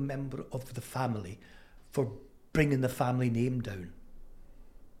single member of the family for bringing the family name down.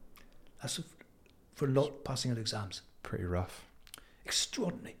 That's for not passing her exams. Pretty rough.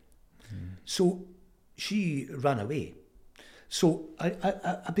 Extraordinary. So she ran away. So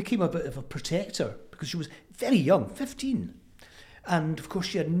I became a bit of a protector because she was very young, 15. And of course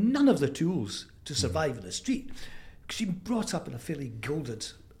she had none of the tools to survive in the street. She'd been brought up in a fairly gilded,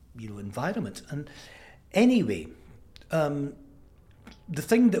 environment. And anyway, the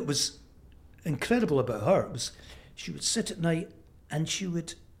thing that was incredible about her was she would sit at night and she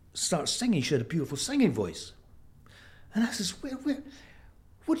would start singing. She had a beautiful singing voice. And I says,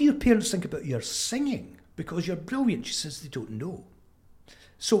 what do your parents think about your singing? Because you're brilliant. She says, they don't know.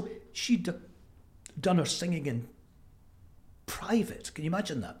 So she'd done her singing in private. Can you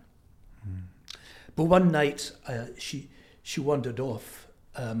imagine that? Mm. But one night she wandered off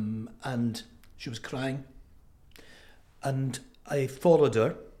and she was crying. And I followed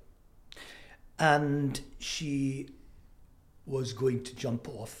her, and she was going to jump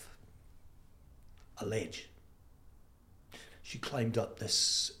off a ledge. She climbed up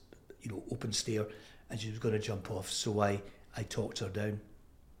this, open stair, and she was going to jump off. So I talked her down.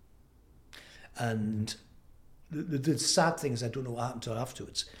 And the sad thing is, I don't know what happened to her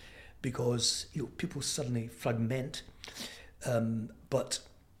afterwards, because people suddenly fragment. But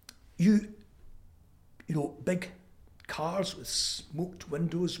big cars with smoked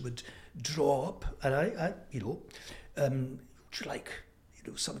windows would draw up, and would you like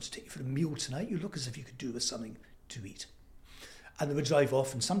someone to take you for a meal tonight? You look as if you could do with something to eat. And they would drive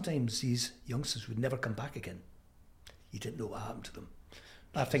off, and sometimes these youngsters would never come back again. You didn't know what happened to them.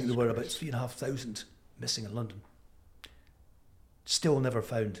 I think there were about 3,500 missing in London. Still never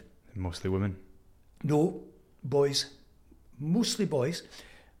found. Mostly women? No, boys. Mostly boys,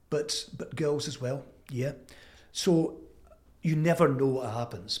 but girls as well, yeah. So you never know what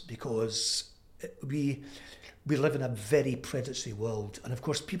happens, because we live in a very predatory world. And of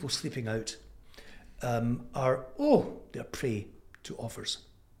course, people sleeping out they're prey to offers.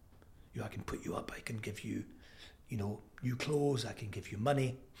 I can put you up, I can give you, new clothes, I can give you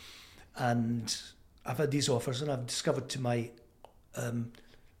money. And I've had these offers, and I've discovered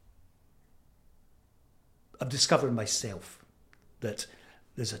I've discovered myself that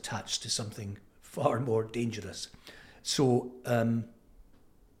there's attached to something far more dangerous. So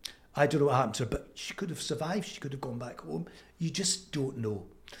I don't know what happened to her, but she could have survived, she could have gone back home. You just don't know.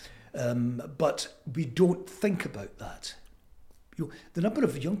 But we don't think about that. The number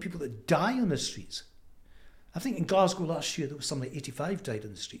of young people that die on the streets. I think in Glasgow last year there was something like 85 died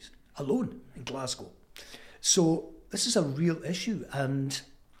on the streets, alone in Glasgow. So this is a real issue, and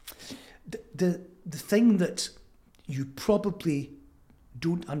the thing that you probably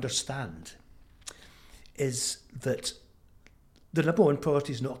don't understand is that the number one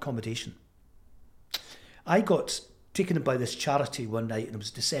priority is not accommodation. I got taken in by this charity one night, and it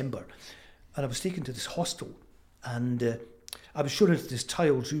was December, and I was taken to this hostel, and I was shown into this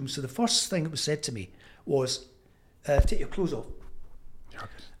tiled room. So the first thing that was said to me was, take your clothes off. Okay.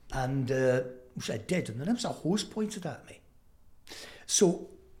 And which I did, and then there was a hose pointed at me. So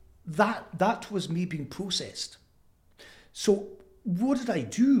that was me being processed. So what did I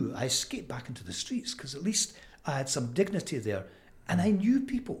do? I escaped back into the streets, because at least I had some dignity there, and I knew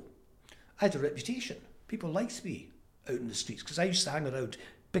people. I had a reputation. People liked me out in the streets, because I used to hang around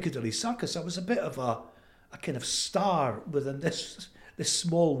Piccadilly Circus. I was a bit of a kind of star within this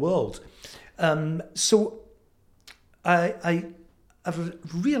small world. So I've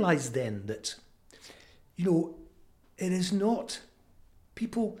realised then that, it is not,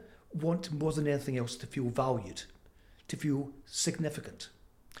 people want more than anything else to feel valued, to feel significant,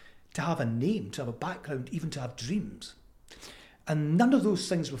 to have a name, to have a background, even to have dreams. And none of those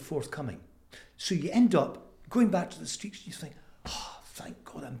things were forthcoming. So you end up going back to the streets, and you think, oh, thank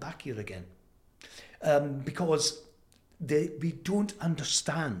God I'm back here again. Because we don't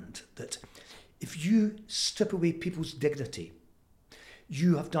understand that if you strip away people's dignity,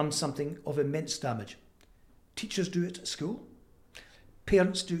 you have done something of immense damage. Teachers do it at school.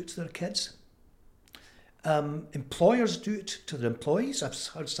 Parents do it to their kids. Employers do it to their employees. I've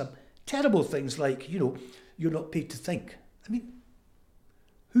heard some terrible things like, you're not paid to think. I mean,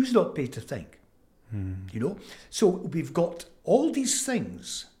 who's not paid to think? So we've got all these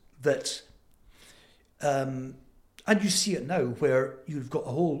things that, and you see it now, where you've got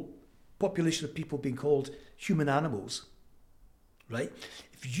a whole population of people being called human animals, right?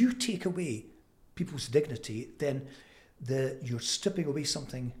 If you take away people's dignity, then you're stripping away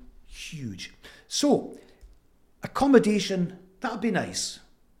something huge. So, accommodation, that would be nice.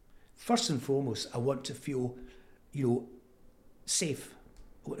 First and foremost, I want to feel, safe.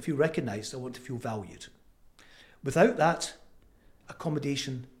 I want to feel recognised. I want to feel valued. Without that,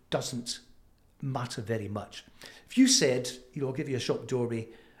 accommodation doesn't matter very much. If you said, I'll give you a shop doorway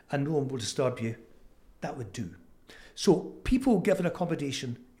and no one will disturb you, that would do. So people given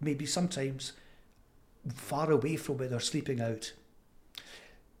accommodation may be sometimes far away from where they're sleeping out.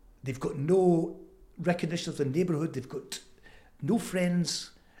 They've got no recognition of the neighbourhood. They've got no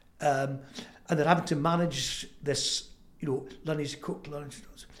friends, and they're having to manage this, learning to cook lunch,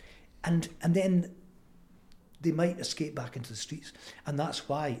 and then they might escape back into the streets. And that's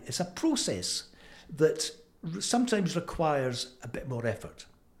why it's a process that sometimes requires a bit more effort.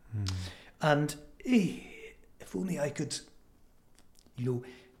 And if only I could,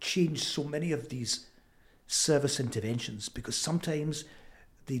 change so many of these service interventions, because sometimes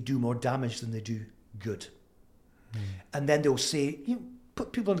they do more damage than they do good. And then they'll say,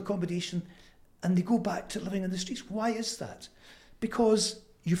 put people in accommodation and they go back to living in the streets. Why is that? Because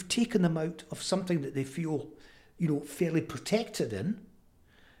you've taken them out of something that they feel, fairly protected in,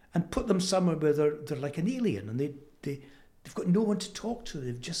 and put them somewhere where they're like an alien, and they've got no one to talk to.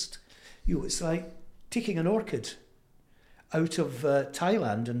 They've just, it's like taking an orchid out of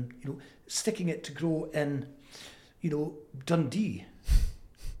Thailand and, sticking it to grow in, Dundee.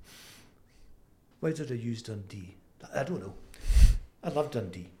 Why did I use Dundee? I don't know. I love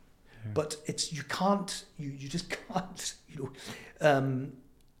Dundee. Yeah. But you just can't, you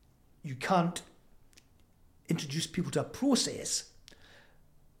can't introduce people to a process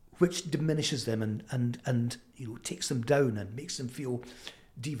which diminishes them and takes them down and makes them feel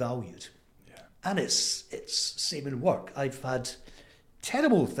devalued. Yeah. And it's same in work. I've had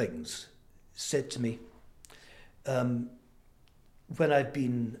terrible things said to me when I've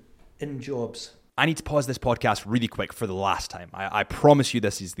been in jobs. I need to pause this podcast really quick for the last time. I promise you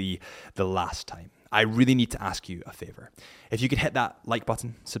this is the last time. I really need to ask you a favor. If you could hit that like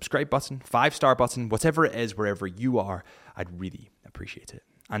button, subscribe button, 5-star button, whatever it is, wherever you are, I'd really appreciate it.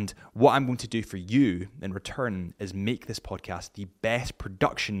 And what I'm going to do for you in return is make this podcast the best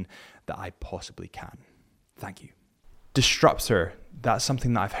production that I possibly can. Thank you. Disruptor, that's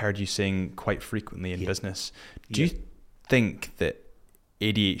something that I've heard you saying quite frequently in business. Do you think that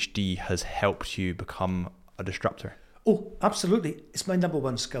ADHD has helped you become a disruptor? Oh, absolutely. It's my number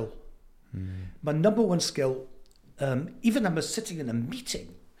one skill. My number one skill, even I'm sitting in a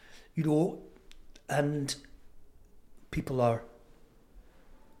meeting, and people are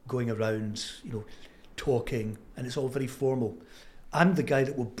going around, talking, and it's all very formal. I'm the guy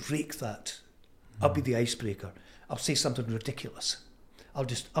that will break that. I'll be the icebreaker. I'll say something ridiculous.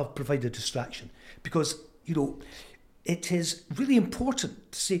 I'll provide a distraction, because, it is really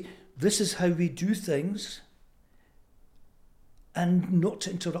important to say, this is how we do things, and not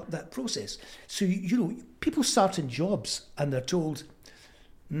to interrupt that process. So, people start in jobs and they're told,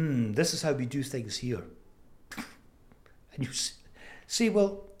 this is how we do things here. And you say,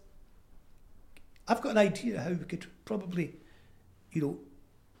 well, I've got an idea how we could probably,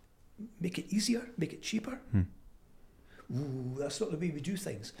 make it easier, make it cheaper. Ooh, that's not the way we do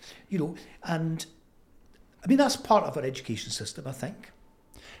things. And I mean, that's part of our education system, I think.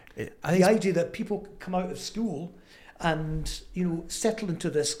 The idea that people come out of school and, settle into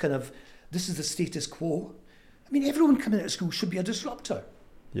this kind of, this is the status quo. I mean, everyone coming out of school should be a disruptor.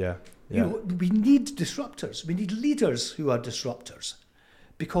 Yeah. We need disruptors. We need leaders who are disruptors.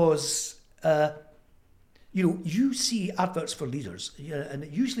 Because, you see adverts for leaders, and it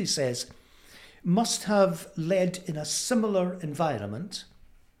usually says, must have led in a similar environment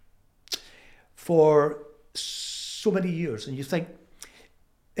for so many years. And you think,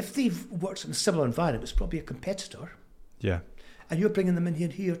 if they've worked in a similar environment, it's probably a competitor. Yeah. And you're bringing them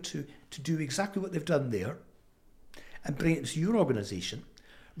in here to do exactly what they've done there and bring it to your organisation,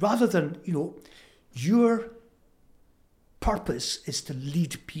 rather than, your purpose is to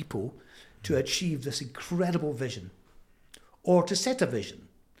lead people to achieve this incredible vision or to set a vision.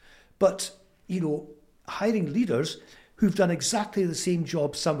 But, hiring leaders who've done exactly the same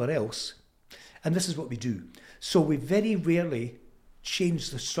job somewhere else. And this is what we do. So we very rarely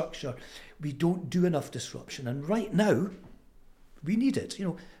change the structure. We don't do enough disruption. And right now, we need it.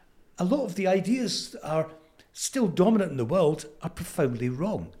 A lot of the ideas that are still dominant in the world are profoundly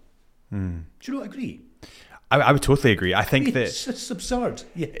wrong. Do you not agree? I would totally agree. I think that it's absurd.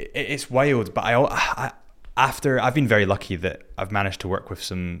 Yeah. It's wild, but I've been very lucky that I've managed to work with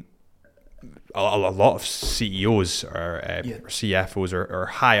a lot of CEOs or CFOs or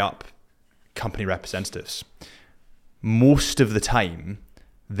high up company representatives. Most of the time,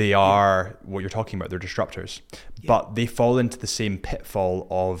 they are what you're talking about. They're disruptors, but they fall into the same pitfall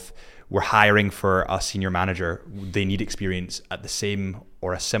of, we're hiring for a senior manager. They need experience at the same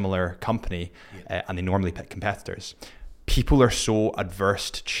or a similar company, and they normally pick competitors. People are so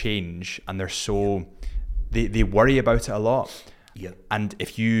adverse to change, and they worry about it a lot. Yeah. And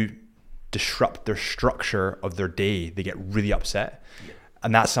if you disrupt their structure of their day, they get really upset. Yeah.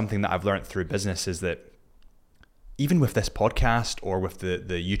 And that's something that I've learned through business, is that even with this podcast or with the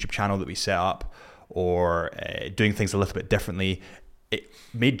YouTube channel that we set up, or doing things a little bit differently, it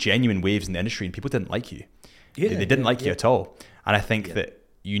made genuine waves in the industry, and people didn't like you. They didn't like you at all. And I think that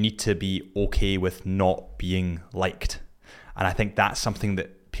you need to be okay with not being liked. And I think that's something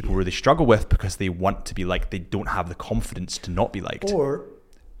that people really struggle with because they want to be liked. They don't have the confidence to not be liked. Or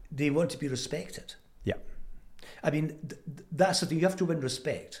they want to be respected. Yeah. I mean, that's the thing. You have to win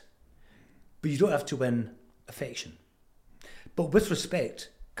respect, but you don't have to win affection. But with respect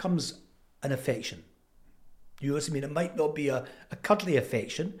comes an affection. You know what I mean? It might not be a cuddly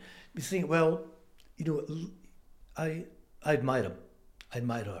affection. You think, well, you know, I admire him. I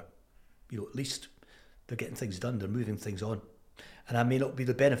admire her. You know, at least they're getting things done. They're moving things on. And I may not be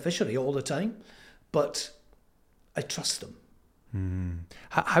the beneficiary all the time, but I trust them.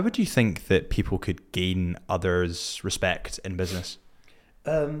 How would you think that people could gain others' respect in business?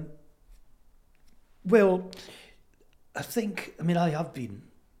 Well, I think, I mean, I have been,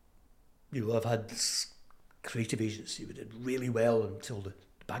 you know, I've had this creative agency that did really well until the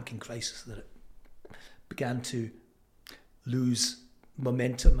banking crisis, that it began to lose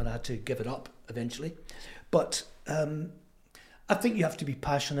momentum and I had to give it up eventually. But I think you have to be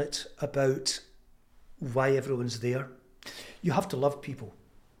passionate about why everyone's there. You have to love people.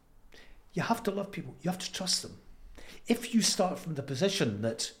 You have to love people. You have to trust them. If you start from the position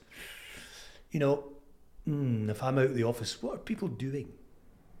that, you know, if I'm out of the office, what are people doing?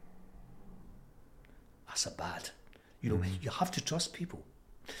 That's a bad. You know, you have to trust people.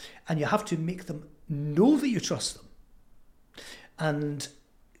 And you have to make them know that you trust them. And,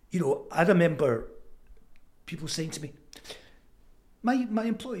 you know, I remember people saying to me, my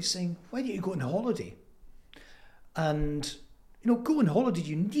employees saying, why don't you go on holiday? And, you know, go on holiday,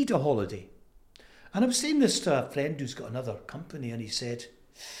 you need a holiday. And I was saying this to a friend who's got another company, and he said,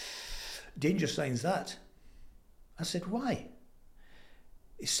 danger signs that. I said, why?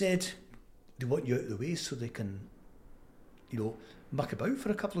 He said, they want you out of the way so they can, you know, muck about for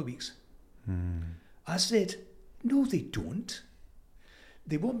a couple of weeks. I said, no, they don't.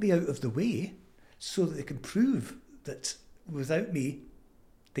 They want me out of the way so that they can prove that without me,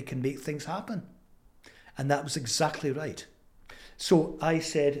 they can make things happen. And that was exactly right. So I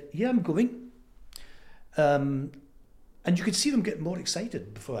said, yeah, I'm going. And you could see them getting more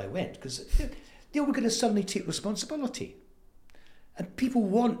excited before I went because they were going to suddenly take responsibility. And people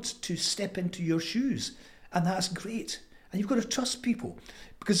want to step into your shoes. And that's great. And you've got to trust people.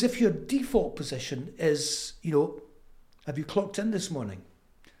 Because if your default position is, you know, have you clocked in this morning?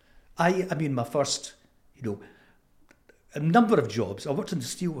 I mean, my first, you know, a number of jobs. I worked in the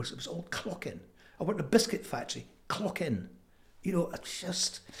steelworks. It was all clock in. I worked in a biscuit factory. Clock in. You know, it's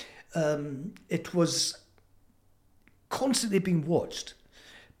just, it was constantly being watched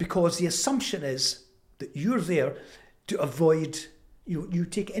because the assumption is that you're there to avoid, you know, you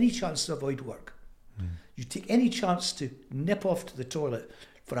take any chance to avoid work. You take any chance to nip off to the toilet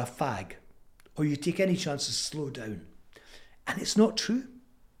for a fag, or you take any chance to slow down. And it's not true.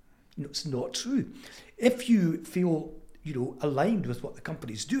 You know, it's not true. If you feel, you know, aligned with what the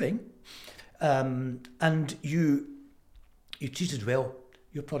company's doing, and you treated well,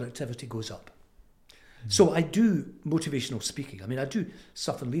 your productivity goes up. So I do motivational speaking. I mean, I do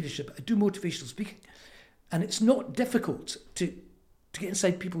stuff in leadership. I do motivational speaking. And it's not difficult to get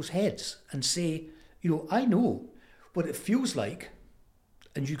inside people's heads and say, you know, I know what it feels like,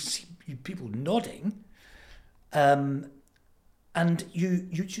 and you see people nodding, and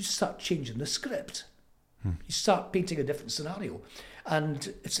you just start changing the script. You start painting a different scenario.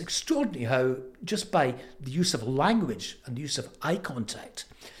 And it's extraordinary how just by the use of language and the use of eye contact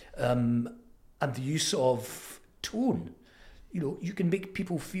and the use of tone, you know, you can make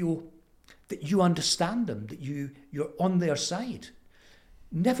people feel that you understand them, that you're on their side.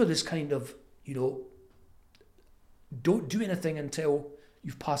 Never this kind of, you know, don't do anything until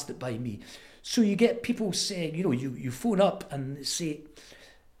you've passed it by me. So you get people saying, you know, you phone up and say,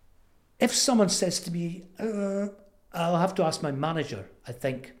 if someone says to me, I'll have to ask my manager, I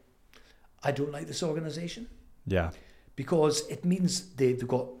think, I don't like this organisation. Yeah. Because it means they've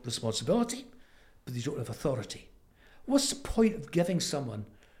got responsibility, but they don't have authority. What's the point of giving someone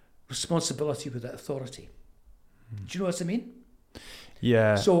responsibility without authority? Do you know what I mean?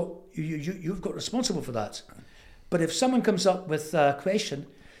 Yeah. So you've got responsible for that. But if someone comes up with a question,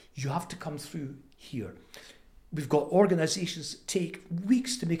 you have to come through here. We've got organisations that take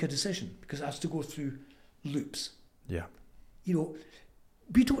weeks to make a decision because it has to go through loops. Yeah. You know,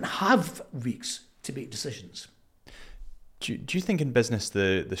 we don't have weeks to make decisions. Do you think in business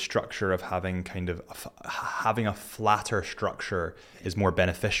the structure of having kind of having a flatter structure is more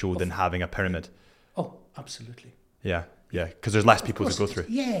beneficial than having a pyramid? Oh, absolutely. Yeah, yeah, because there's less people to go through.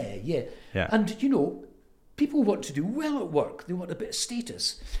 Yeah. And, you know, people want to do well at work. They want a bit of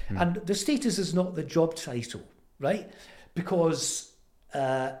status. And the status is not the job title, right? Because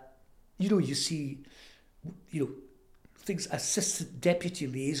You see, things, assistant deputy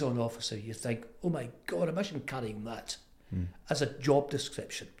liaison officer, you think, oh my God, imagine carrying that as a job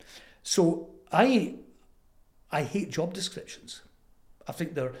description. So I hate job descriptions. I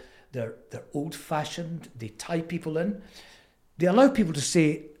think they're old-fashioned. They tie people in. They allow people to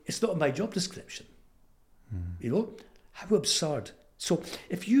say, it's not in my job description. How absurd. So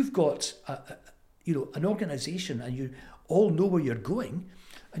if you've got an organisation and you all know where you're going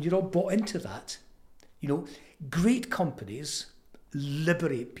and you're all bought into that, great companies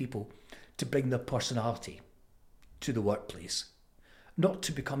liberate people to bring their personality to the workplace, not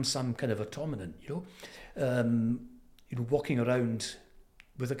to become some kind of automaton, walking around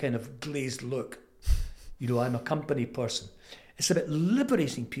with a kind of glazed look. I'm a company person. It's about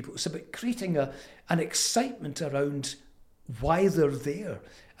liberating people. It's about creating an excitement around why they're there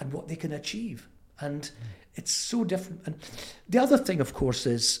and what they can achieve. And it's so different. And the other thing, of course,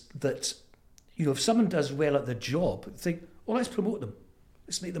 is that, if someone does well at the job, think, well, let's promote them.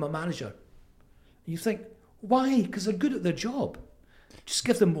 Let's make them a manager. And you think, why? Because they're good at their job. Just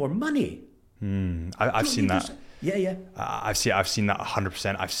give them more money. I've seen that. Yeah. I've seen that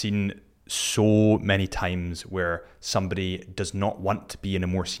 100%. I've seen so many times where somebody does not want to be in a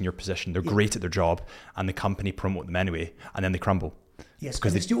more senior position. They're great at their job and the company promote them anyway, and then they crumble. Yes,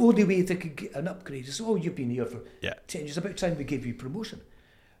 because it's the only way they could get an upgrade. It's, you've been here for 10 years. About time we gave you promotion.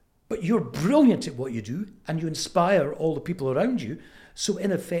 But you're brilliant at what you do and you inspire all the people around you. So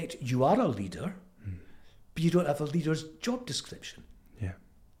in effect, you are a leader, but you don't have a leader's job description.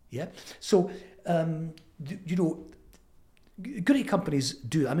 Yeah. So, great companies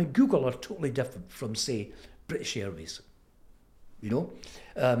do. I mean, Google are totally different from, say, British Airways. Google,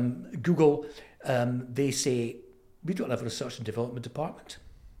 they say, we don't have a research and development department.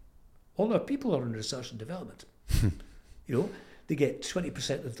 All our people are in research and development. They get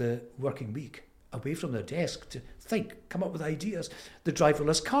 20% of the working week away from their desk to think, come up with ideas. The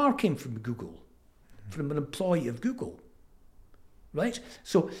driverless car came from Google, from an employee of Google. Right?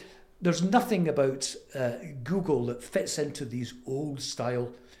 So there's nothing about Google that fits into these old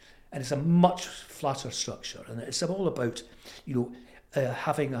style, and it's a much flatter structure. And it's all about,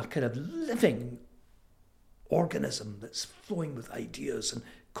 having a kind of living organism that's flowing with ideas and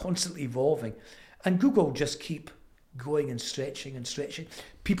constantly evolving. And Google just keep going and stretching and stretching.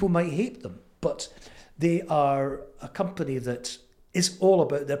 People might hate them, but they are a company that is all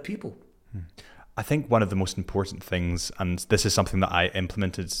about their people. I think one of the most important things, and this is something that I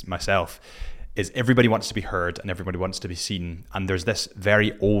implemented myself, is everybody wants to be heard and everybody wants to be seen. And there's this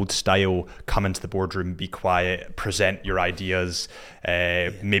very old style, come into the boardroom, be quiet, present your ideas,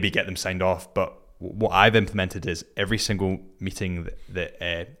 maybe get them signed off. But what I've implemented is every single meeting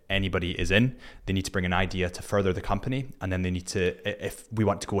that anybody is in, they need to bring an idea to further the company. And then they need to, if we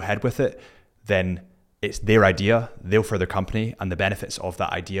want to go ahead with it, then it's their idea, they'll further company, and the benefits of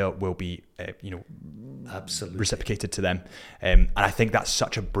that idea will be, absolutely reciprocated to them. And I think that's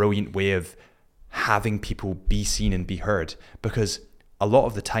such a brilliant way of having people be seen and be heard, because a lot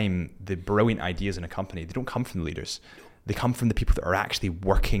of the time, the brilliant ideas in a company, they don't come from the leaders. They come from the people that are actually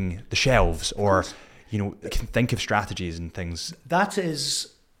working the shelves or, can think of strategies and things. That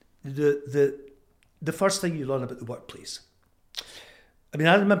is the first thing you learn about the workplace. I mean,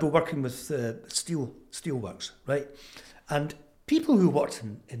 I remember working with steelworks, right? And people who worked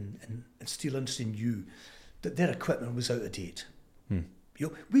in steel industry knew that their equipment was out of date.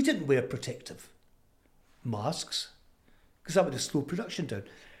 We didn't wear protective masks because that would have slowed production down.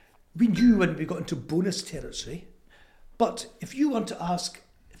 We knew when we got into bonus territory. But if you want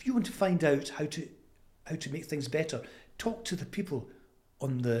to find out how to make things better, talk to the people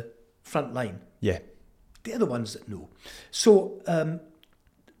on the front line. Yeah. They're the ones that know. So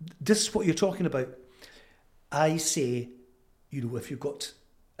this is what you're talking about. I say, if you've got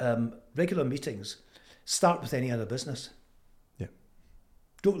regular meetings, start with any other business. Yeah.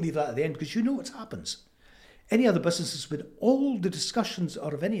 Don't leave that at the end, because you know what happens. Any other businesses, when all the discussions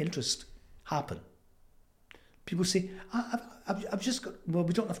are of any interest happen, people say, I've just got, well,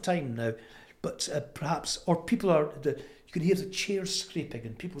 we don't have time now, but perhaps, or people you can hear the chairs scraping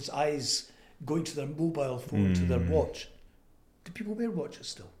and people's eyes going to their mobile phone, to their watch. Do people wear watches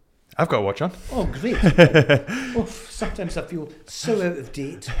still? I've got a watch on. Oh, great. Sometimes I feel so out of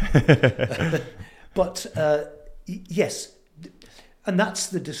date. But yes, and that's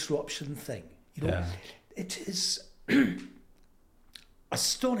the disruption thing. It is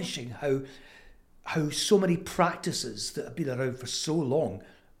astonishing how so many practices that have been around for so long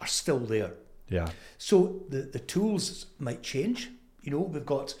are still there. Yeah. So the tools might change. We've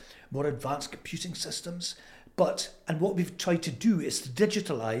got more advanced computing systems, And what we've tried to do is to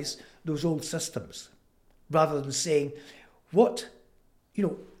digitalise those old systems rather than saying,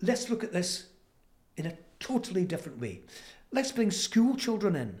 let's look at this in a totally different way. Let's bring school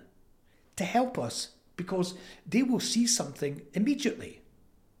children in to help us because they will see something immediately.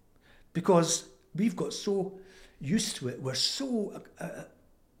 Because we've got so used to it, we're so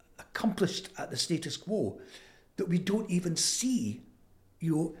accomplished at the status quo that we don't even see,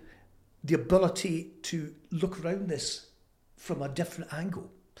 the ability to look around this from a different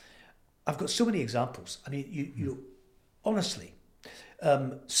angle. I've got so many examples. I mean, honestly,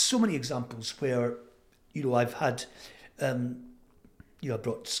 so many examples where, I've had, I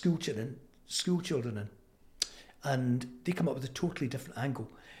brought school children in, and they come up with a totally different angle.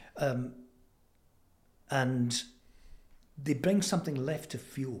 And they bring something left of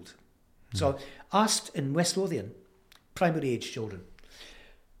field. So I asked in West Lothian, primary age children.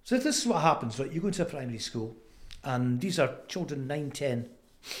 So this is what happens, right? You go into a primary school, and these are children 9, 10,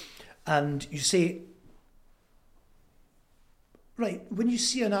 and you say, right, when you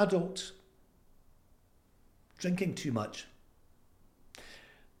see an adult drinking too much,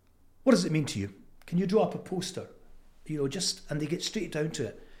 what does it mean to you? Can you draw up a poster? And they get straight down to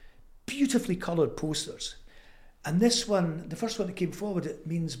it. Beautifully coloured posters. And this one, the first one that came forward, it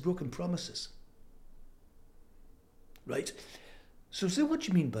means broken promises. Right? So what do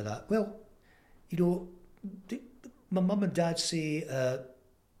you mean by that? Well, my mum and dad say, go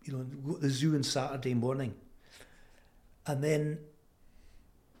to the zoo on Saturday morning. And then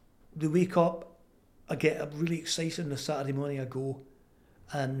they wake up, I get really excited on a Saturday morning, I go,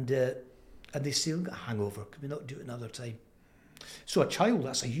 and they say, I've got a hangover, can we not do it another time? So a child,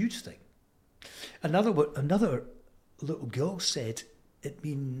 that's a huge thing. Another little girl said it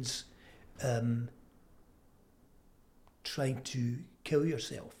means trying to kill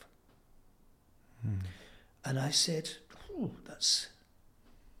yourself. And I said, that's...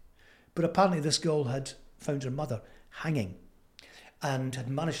 But apparently this girl had found her mother hanging and had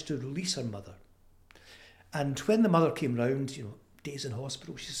managed to release her mother. And when the mother came round, days in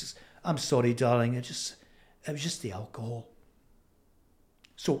hospital, she says, I'm sorry, darling, it was just the alcohol.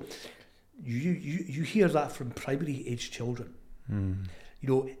 So you hear that from primary age children.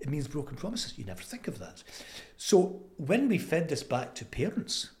 It means broken promises. You never think of that. So when we fed this back to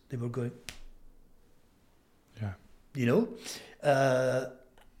parents, they were going,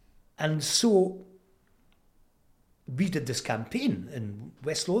 and so we did this campaign in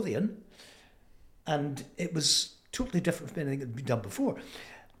West Lothian, and it was totally different from anything that had been done before.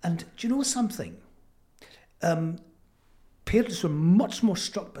 And do you know something? Parents were much more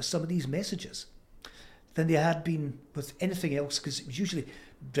struck by some of these messages than they had been with anything else, because it was usually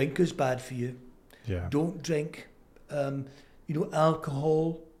drink is bad for you. Yeah. Don't drink.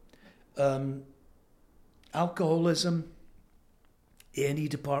 Alcohol, alcoholism, A&E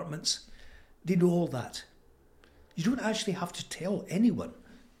departments, they know all that. You don't actually have to tell anyone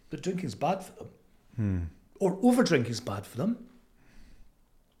that drinking is bad for them or over-drinking is bad for them.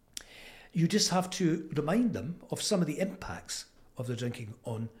 You just have to remind them of some of the impacts of their drinking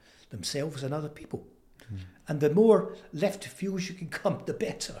on themselves and other people. And the more left to field you can come, the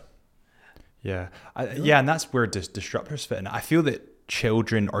better. Yeah. And that's where disruptors fit in. I feel that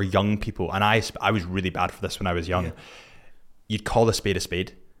children or young people, and I was really bad for this when I was young, you'd call a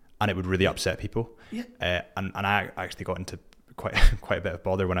spade, and it would really upset people. Yeah. And I actually got into quite a bit of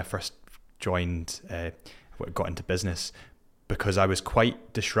bother when I first got into business, because I was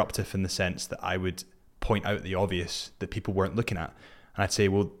quite disruptive in the sense that I would point out the obvious that people weren't looking at. And I'd say,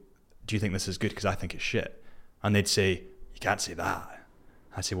 well, do you think this is good? Because I think it's shit. And they'd say, you can't say that.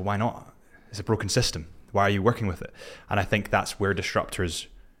 I'd say, well, why not? It's a broken system. Why are you working with it? And I think that's where disruptors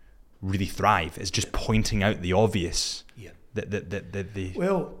really thrive, is just pointing out the obvious. Yeah.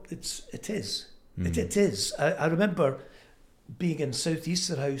 Well, it is. It is. I remember being in South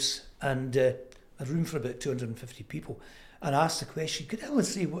Easterhouse and a room for about 250 people, and I asked the question, could anyone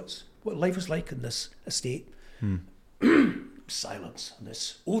say what life was like in this estate? Silence. And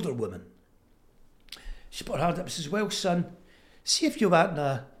this older woman, she put her hand up and says, well, son, see if you want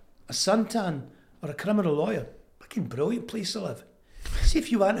a suntan or a criminal lawyer. Fucking brilliant place to live. See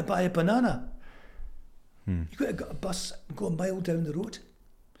if you want to buy a banana. You've got to get a bus and go a mile down the road.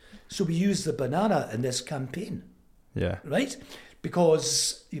 So we use the banana in this campaign. Yeah. Right?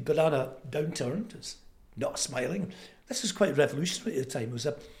 Because the banana downturned, it's not smiling. This was quite revolutionary at the time.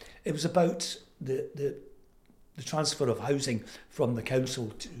 It was about the transfer of housing from the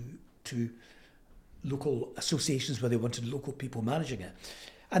council to local associations where they wanted local people managing it.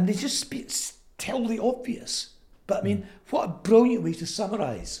 And they just tell the obvious. But I mean, what a brilliant way to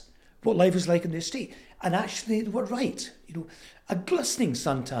summarise what life is like in the estate. And actually, they were right. A glistening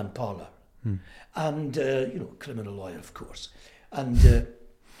suntan parlour, and criminal lawyer, of course, and the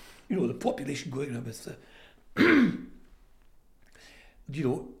population going around with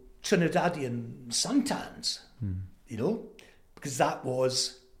Trinidadian suntans, because that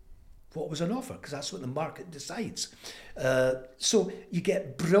was what was on offer, because that's what the market decides. So you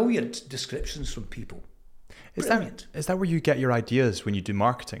get brilliant descriptions from people. Is that where you get your ideas when you do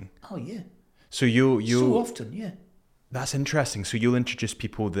marketing? Oh yeah. So you so often, yeah. That's interesting. So you'll introduce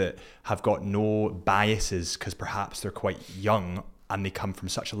people that have got no biases because perhaps they're quite young and they come from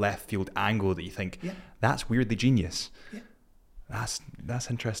such a left field angle that you think, that's weirdly genius. Yeah. That's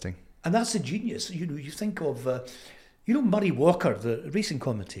interesting. And that's the genius. You think of, Murray Walker, the racing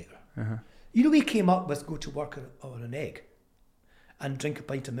commentator. Uh-huh. He came up with go to work on an egg and drink a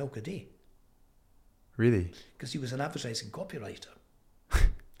pint of milk a day. Really? Because he was an advertising copywriter.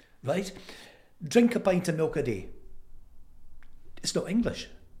 Right? Drink a pint of milk a day. It's not English.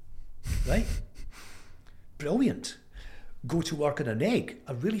 Right? Brilliant. Go to work on an egg.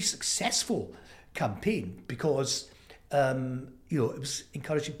 A really successful campaign because, it was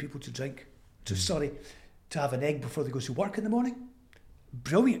encouraging people to have an egg before they go to work in the morning.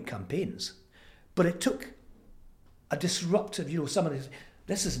 Brilliant campaigns. But it took a disruptive, somebody,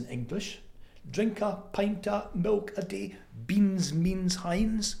 this isn't English. Drink a pint of milk a day. Beans means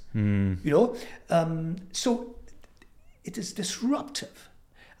Heinz. So it is disruptive.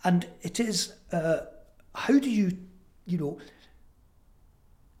 And it is, how do you,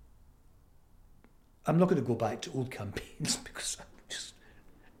 I'm not going to go back to old campaigns because I'm just,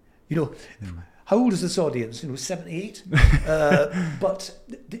 how old is this audience? 78? But,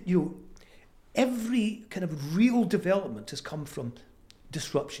 every kind of real development has come from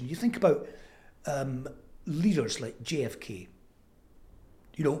disruption. You think about leaders like JFK.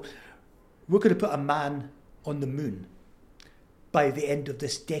 We're going to put a man on the moon by the end of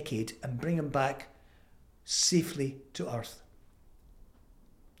this decade and bring him back safely to Earth.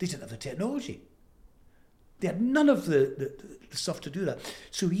 They didn't have the technology. They had none of the stuff to do that.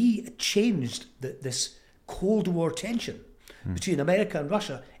 So he changed this Cold War tension between America and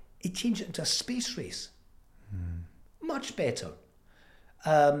Russia. He changed it into a space race. Much better.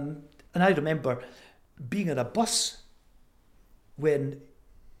 And I remember being on a bus when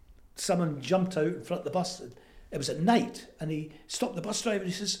someone jumped out in front of the bus. It was at night, and he stopped the bus driver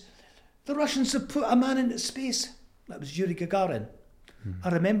and he says, "The Russians have put a man into space." That was Yuri Gagarin. I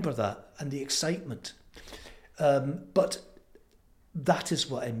remember that and the excitement. But that is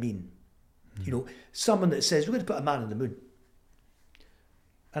what I mean. Someone that says, "We're going to put a man on the moon."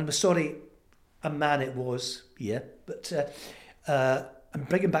 And we're sorry, a man it was, but and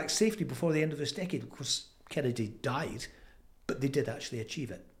bring him back safely before the end of this decade. Of course, Kennedy died, but they did actually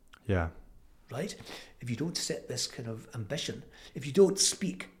achieve it. Yeah. Right? If you don't set this kind of ambition, if you don't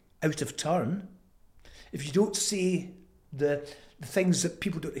speak out of turn, if you don't say the things that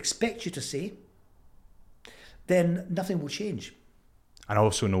people don't expect you to say, then nothing will change. And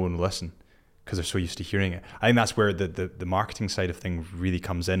also no one will listen because they're so used to hearing it. I think that's where the marketing side of things really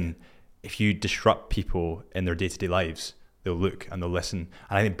comes in. If you disrupt people in their day-to-day lives, they'll look and they'll listen.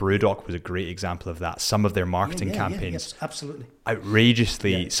 And I think Brewdog was a great example of that. Some of their marketing campaigns, yes, absolutely,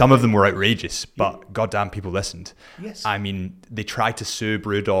 outrageously, some of them were outrageous, but goddamn, people listened. Yes. I mean, they tried to sue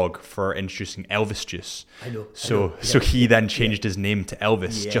Brewdog for introducing Elvis juice. I know. So he then changed his name to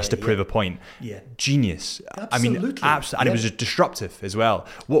Elvis just to prove a point. Yeah. Genius. Absolutely. I mean, absolutely. And it was disruptive as well.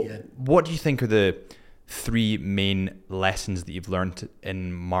 What do you think are the three main lessons that you've learned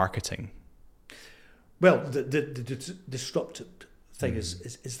in marketing? Well, the disruptive thing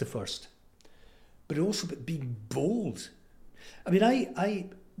is the first, but also being bold. I mean, I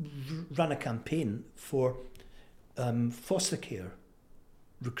ran a campaign for foster care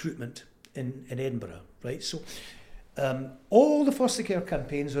recruitment in Edinburgh, right? So all the foster care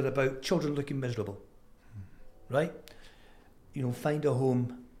campaigns are about children looking miserable, right? Find a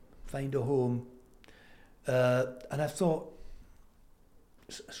home. And I thought,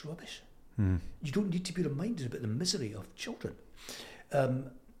 it's rubbish. You don't need to be reminded about the misery of children.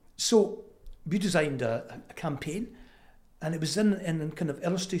 So we designed a campaign, and it was in kind of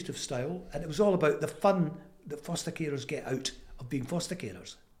illustrative style, and it was all about the fun that foster carers get out of being foster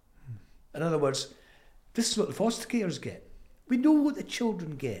carers. In other words, this is what the foster carers get. We know what the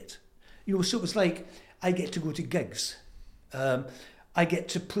children get. So it was like, I get to go to gigs. I get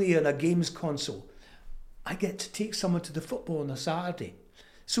to play on a games console. I get to take someone to the football on a Saturday.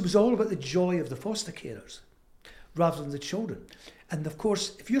 So it was all about the joy of the foster carers rather than the children. And of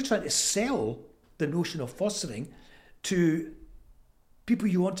course, if you're trying to sell the notion of fostering to people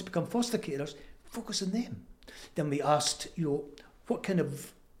you want to become foster carers, focus on them. Then we asked, what kind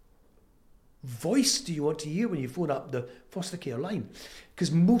of voice do you want to hear when you phone up the foster care line?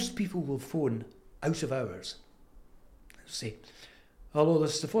 Because most people will phone out of hours. Say, hello,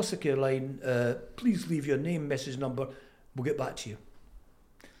 this is the foster care line. Please leave your name, message number. We'll get back to you.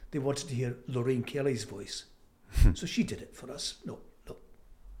 They wanted to hear Lorraine Kelly's voice. So she did it for us. No,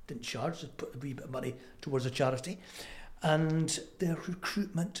 didn't charge, just put a wee bit of money towards a charity. And their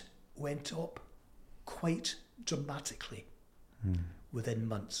recruitment went up quite dramatically within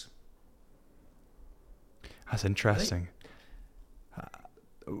months. That's interesting.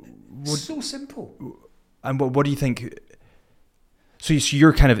 Right? So simple. And what do you think? So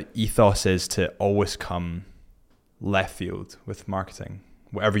your kind of ethos is to always come left field with marketing.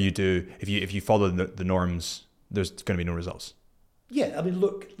 Whatever you do, if you follow the norms, there's going to be no results. Yeah, I mean,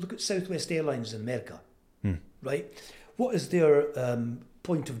 look at Southwest Airlines in America, right? What is their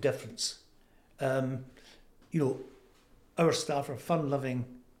point of difference? Our staff are fun-loving.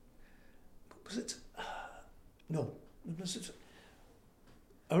 Was it? No. Was it?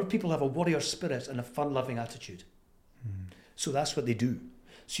 Our people have a warrior spirit and a fun-loving attitude. So that's what they do.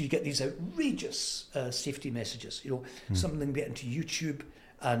 So you get these outrageous safety messages. Something get into YouTube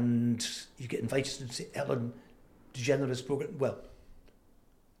and you get invited to Ellen DeGeneres program. Well,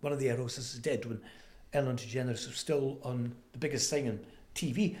 one of the air hostesses is dead when Ellen DeGeneres was still on the biggest thing on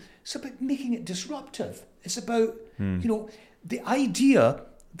TV. It's about making it disruptive. It's about, the idea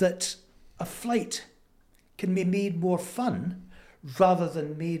that a flight can be made more fun rather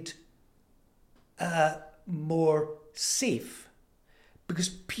than made more safe, because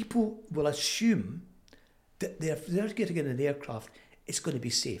people will assume that if they're getting in an aircraft, it's going to be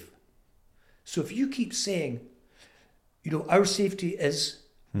safe. So if you keep saying, our safety is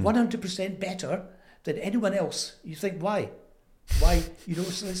 100% better than anyone else, you think, why? Why?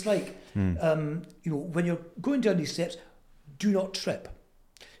 So it's like, when you're going down these steps, do not trip.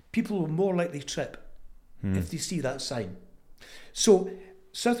 People will more likely trip if they see that sign. So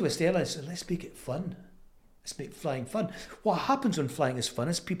Southwest Airlines said, let's make it fun. Let's make flying fun. What happens when flying is fun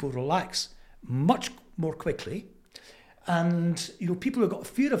is people relax much more quickly. And, people who've got a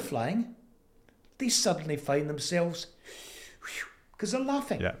fear of flying, they suddenly find themselves, because they're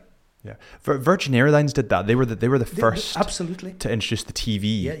laughing. Yeah. Virgin Airlines did that. They were the first absolutely to introduce the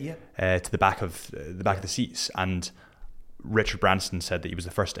TV to the back of the seats. And Richard Branson said that he was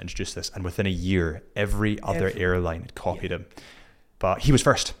the first to introduce this. And within a year, every other airline had copied him. But he was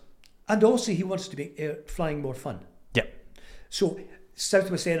first. And also he wants to make flying more fun. Yeah. So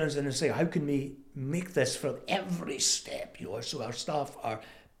Southwest Airlines and say, how can we make this from every step? So our staff are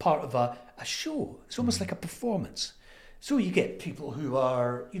part of a show. It's almost like a performance. So you get people who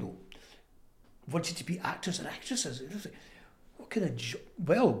are, wanting to be actors and actresses. What kind of job?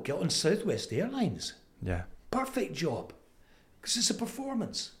 Well, get on Southwest Airlines. Yeah. Perfect job. Because it's a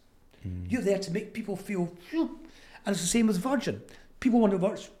performance. You're there to make people feel, and it's the same with Virgin. People want to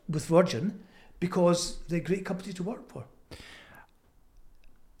work with Virgin because they're a great company to work for.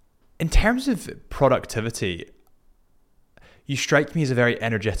 In terms of productivity, you strike me as a very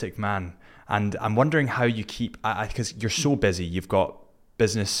energetic man. And I'm wondering how you keep, because you're so busy, you've got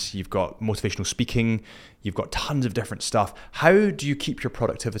business, you've got motivational speaking, you've got tons of different stuff. How do you keep your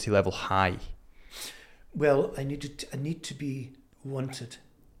productivity level high? Well, I need to be wanted,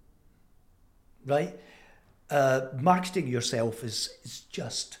 right? Marketing yourself is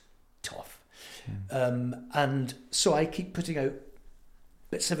just tough. And so I keep putting out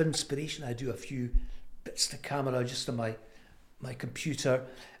bits of inspiration. I do a few bits to camera just on my computer.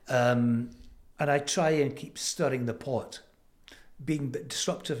 And I try and keep stirring the pot, being a bit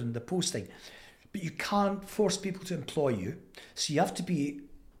disruptive in the posting. But you can't force people to employ you. So you have to be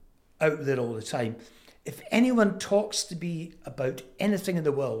out there all the time. If anyone talks to me about anything in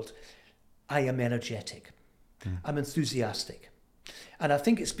the world, I am energetic. I'm enthusiastic. And I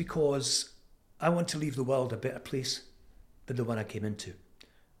think it's because I want to leave the world a better place than the one I came into.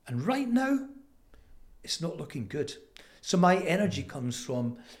 And right now, it's not looking good. So my energy comes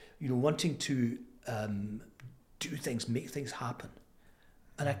from, wanting to do things, make things happen.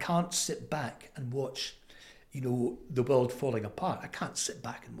 And I can't sit back and watch, the world falling apart. I can't sit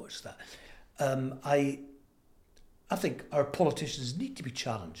back and watch that. I think our politicians need to be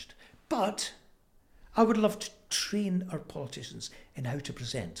challenged, but I would love to train our politicians in how to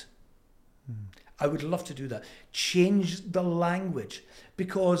present. I would love to do that. Change the language,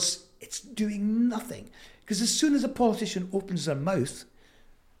 because it's doing nothing. Because as soon as a politician opens their mouth,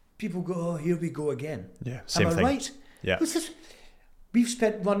 people go, oh, here we go again. Yeah, same thing. Am I right? Yeah. We've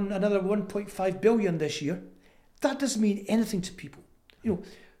spent another 1.5 billion this year. That doesn't mean anything to people.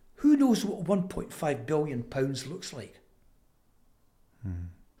 Who knows what £1.5 billion looks like?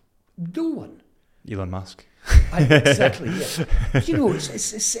 No one. Elon Musk. Exactly, yeah. You know,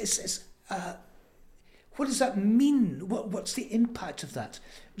 what does that mean? What's the impact of that?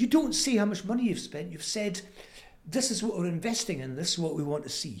 You don't say how much money you've spent. You've said, this is what we're investing in. This is what we want to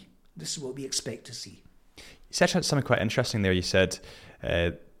see. This is what we expect to see. You said something quite interesting there. You said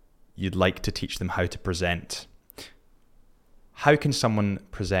you'd like to teach them how to present. How can someone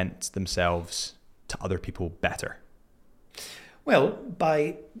present themselves to other people better? Well,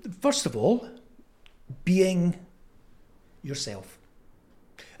 by, first of all, being yourself.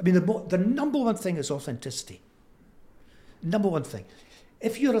 I mean, the number one thing is authenticity. Number one thing.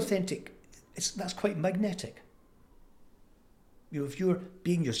 If you're authentic, that's quite magnetic. You know, if you're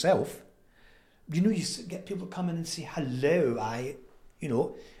being yourself, you know, you get people come in and say, hello, you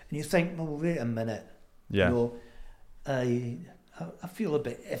know, and you think, well, wait a minute. Yeah. You know, I feel a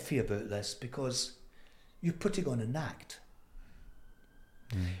bit iffy about this because you're putting on an act.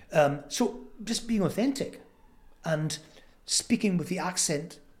 So just being authentic and speaking with the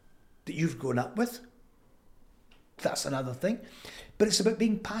accent that you've grown up with, that's another thing. But it's about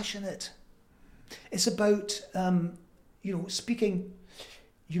being passionate. It's about, you know, speaking,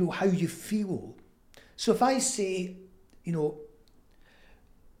 you know, how you feel. So if I say, you know,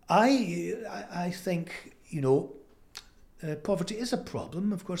 I think, you know, poverty is a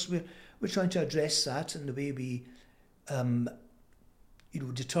problem. Of course, we're trying to address that in the way we, you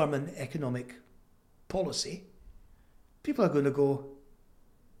know, determine economic policy. People are going to go,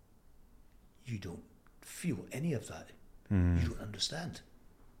 you don't feel any of that. You don't understand.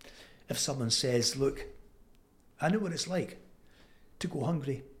 If someone says, look, I know what it's like to go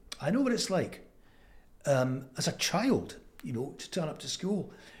hungry. I know what it's like as a child, you know, to turn up to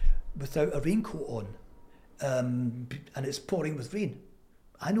school without a raincoat on and it's pouring with rain.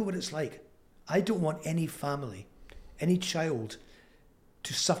 I know what it's like. I don't want any family, any child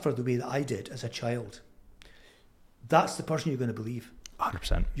to suffer the way that I did as a child. That's the person you're going to believe.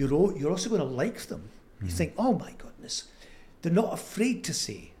 100%. You're also going to like them. You think, oh my goodness, they're not afraid to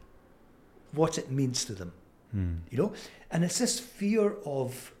say what it means to them. You know, and it's this fear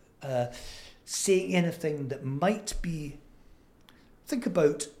of saying anything that might be. Think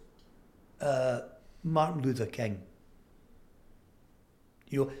about Martin Luther King.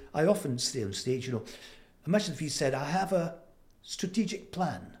 You know, I often say on stage, you know, imagine if he said, I have a strategic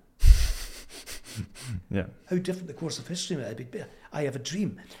plan. Yeah. How different the course of history might be. I have a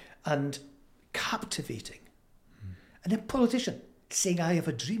dream. And captivating. And a politician saying, I have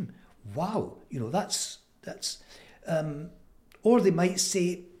a dream. Wow. You know, that's or they might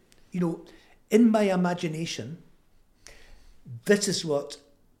say, you know, in my imagination, this is what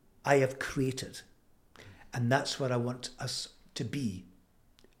I have created. And that's where I want us to be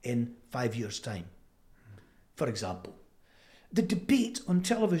in 5 years' time. For example, the debate on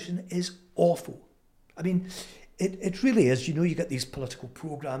television is awful. I mean, it really is. You know, you get these political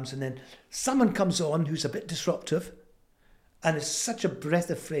programmes and then someone comes on who's a bit disruptive and it's such a breath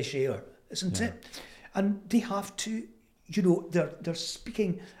of fresh air, isn't it? And they have to, you know, they're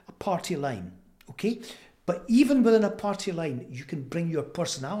speaking a party line, okay? But even within a party line, you can bring your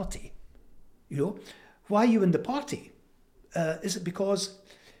personality, you know? Why are you in the party? Is it because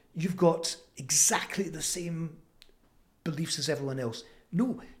you've got exactly the same beliefs as everyone else?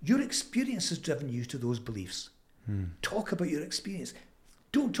 No, your experience has driven you to those beliefs. Talk about your experience.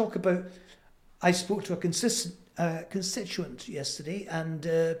 Don't talk about, I spoke to a constituent yesterday and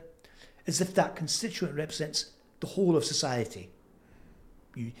as if that constituent represents the whole of society.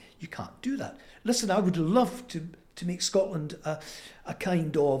 You can't do that. Listen, I would love to make Scotland a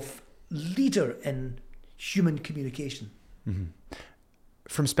kind of leader in human communication.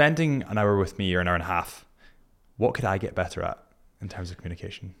 From spending an hour with me or an hour and a half, what could I get better at in terms of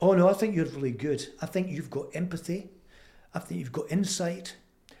communication? Oh no, I think you're really good. I think you've got empathy. I think you've got insight.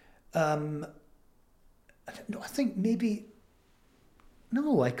 I think maybe,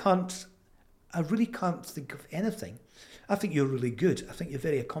 no, I really can't think of anything. I think you're really good. I think you're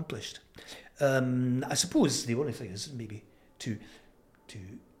very accomplished. I suppose the only thing is maybe to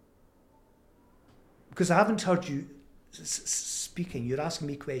because I haven't heard you speaking. You're asking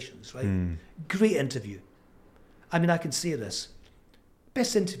me questions, right? Great interview. I mean, I can say this.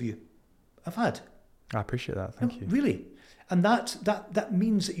 Best interview I've had. I appreciate that. Thank you. Really. And that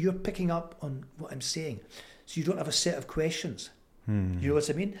means that you're picking up on what I'm saying. So you don't have a set of questions. You know what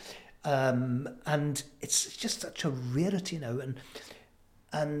I mean? And it's just such a rarity now.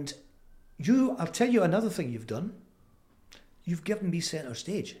 And I'll tell you another thing you've done. You've given me centre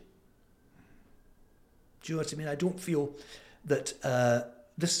stage. Do you know what I mean? I don't feel that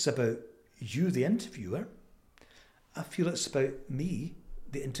this is about you, the interviewer. I feel it's about me,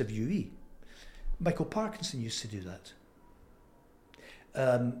 the interviewee. Michael Parkinson used to do that.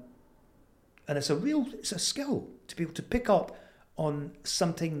 And it's a skill to be able to pick up on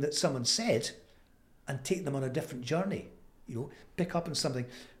something that someone said and take them on a different journey. Pick up on something.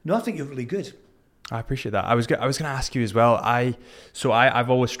 No, I think you're really good. I appreciate that. I was going to ask you as well. I've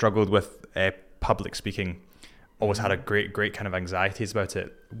always struggled with public speaking. Always had a great kind of anxieties about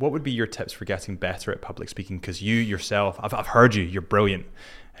it. What would be your tips for getting better at public speaking? Because you yourself, I've heard you. You're brilliant.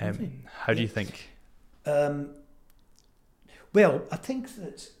 How do you think? Well, I think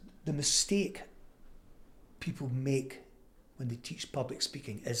that the mistake people make when they teach public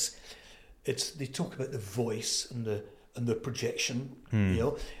speaking is they talk about the voice and the projection,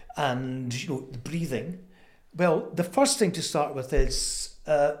 and the breathing. Well, the first thing to start with is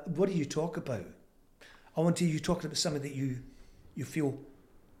what do you talk about? I want you talking about something that you feel.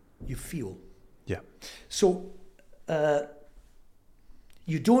 Yeah. So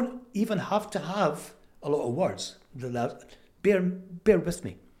you don't even have to have a lot of words. Bear with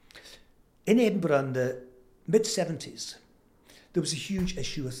me. In Edinburgh in the mid-70s, there was a huge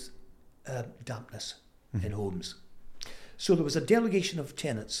issue with dampness in homes. So there was a delegation of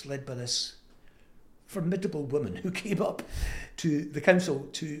tenants led by this formidable woman who came up to the council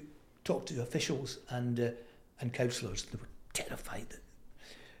to talk to officials and councillors. They were terrified.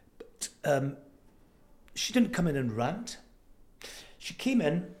 But she didn't come in and rant. She came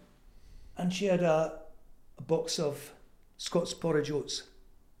in and she had a box of Scots porridge oats.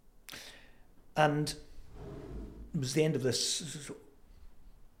 And it was the end of this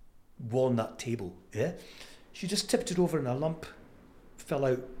walnut table, yeah? She just tipped it over and a lump fell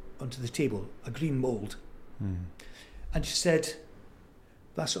out onto the table, a green mould. And she said,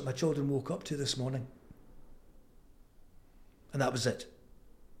 "That's what my children woke up to this morning." And that was it.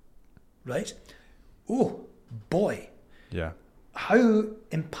 Right? Oh, boy. Yeah. How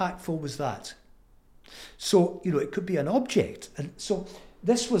impactful was that? So, it could be an object. And so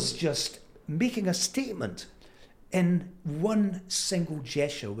this was just making a statement in one single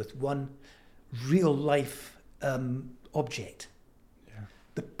gesture with one real life object. Yeah.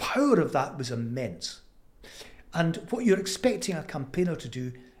 The power of that was immense. And what you're expecting a campaigner to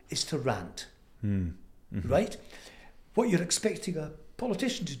do is to rant, right? What you're expecting a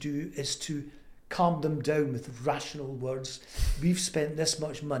politician to do is to calm them down with rational words. We've spent this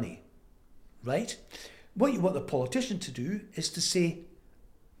much money, right? What you want the politician to do is to say,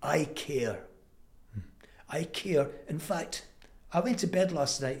 I care. I care. In fact, I went to bed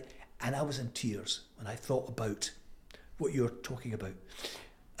last night and I was in tears when I thought about what you're talking about.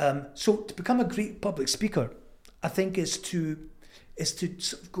 So to become a great public speaker, I think is to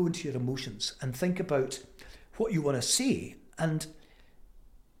sort of go into your emotions and think about what you want to say, and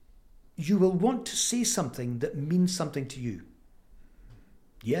you will want to say something that means something to you.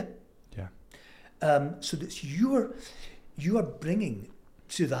 Yeah? Yeah. So that you are bringing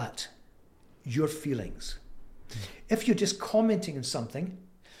to that your feelings. If you're just commenting on something,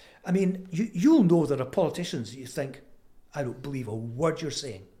 I mean, you'll know there are politicians that you think, I don't believe a word you're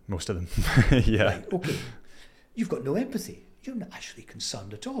saying. Most of them. Yeah. Right, okay. You've got no empathy. You're not actually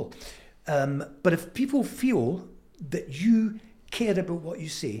concerned at all. But if people feel that you care about what you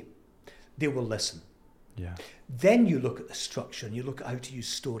say, they will listen. Yeah. Then you look at the structure and you look at how to use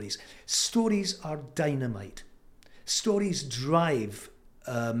stories. Stories are dynamite. Stories drive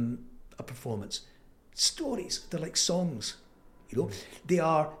a performance. Stories, they're like songs. They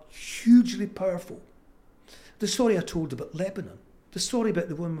are hugely powerful. The story I told about Lebanon, the story about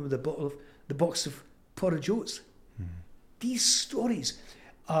the woman with the box of porridge oats. These stories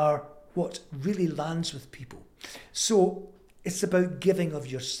are what really lands with people. So it's about giving of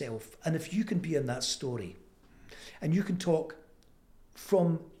yourself. And if you can be in that story and you can talk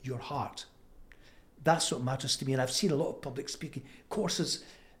from your heart, that's what matters to me. And I've seen a lot of public speaking courses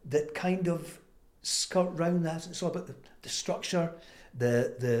that kind of skirt round that. It's all about the structure,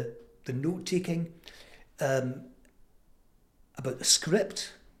 the note taking, about the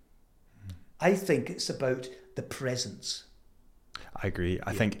script. I think it's about the presence. I agree.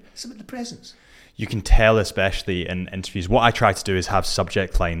 I think it's about the presence. You can tell, especially in interviews. What I try to do is have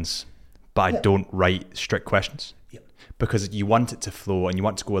subject lines, but I don't write strict questions, because you want it to flow and you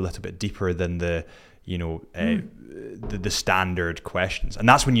want to go a little bit deeper than the standard questions. And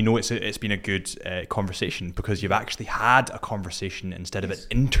that's when you know it's been a good conversation, because you've actually had a conversation instead of an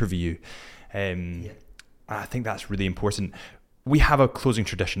interview. I think that's really important. We have a closing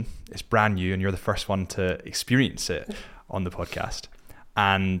tradition. It's brand new and you're the first one to experience it on the podcast.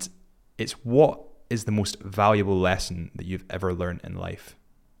 And it's, what is the most valuable lesson that you've ever learned in life?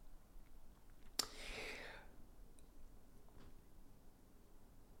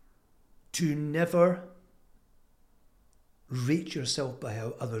 to never rate yourself by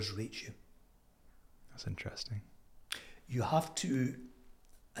how others rate you. That's interesting. You have to,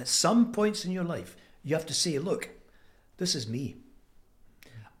 at some points in your life, you have to say, look, this is me.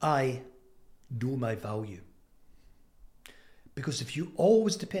 I know my value. Because if you're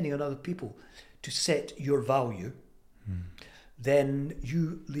always depending on other people to set your value, then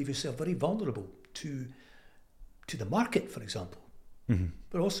you leave yourself very vulnerable to the market, for example,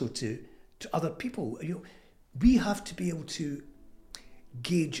 but also to other people. We have to be able to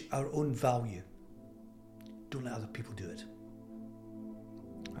gauge our own value. Don't let other people do it.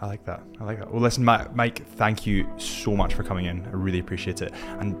 I like that. Well, listen, Mike, thank you so much for coming in. I really appreciate it.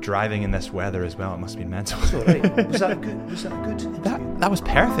 And driving in this weather as well, it must have been mental. That's all right. Was that a good interview? That was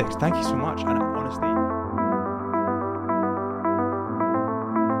perfect. Thank you so much. And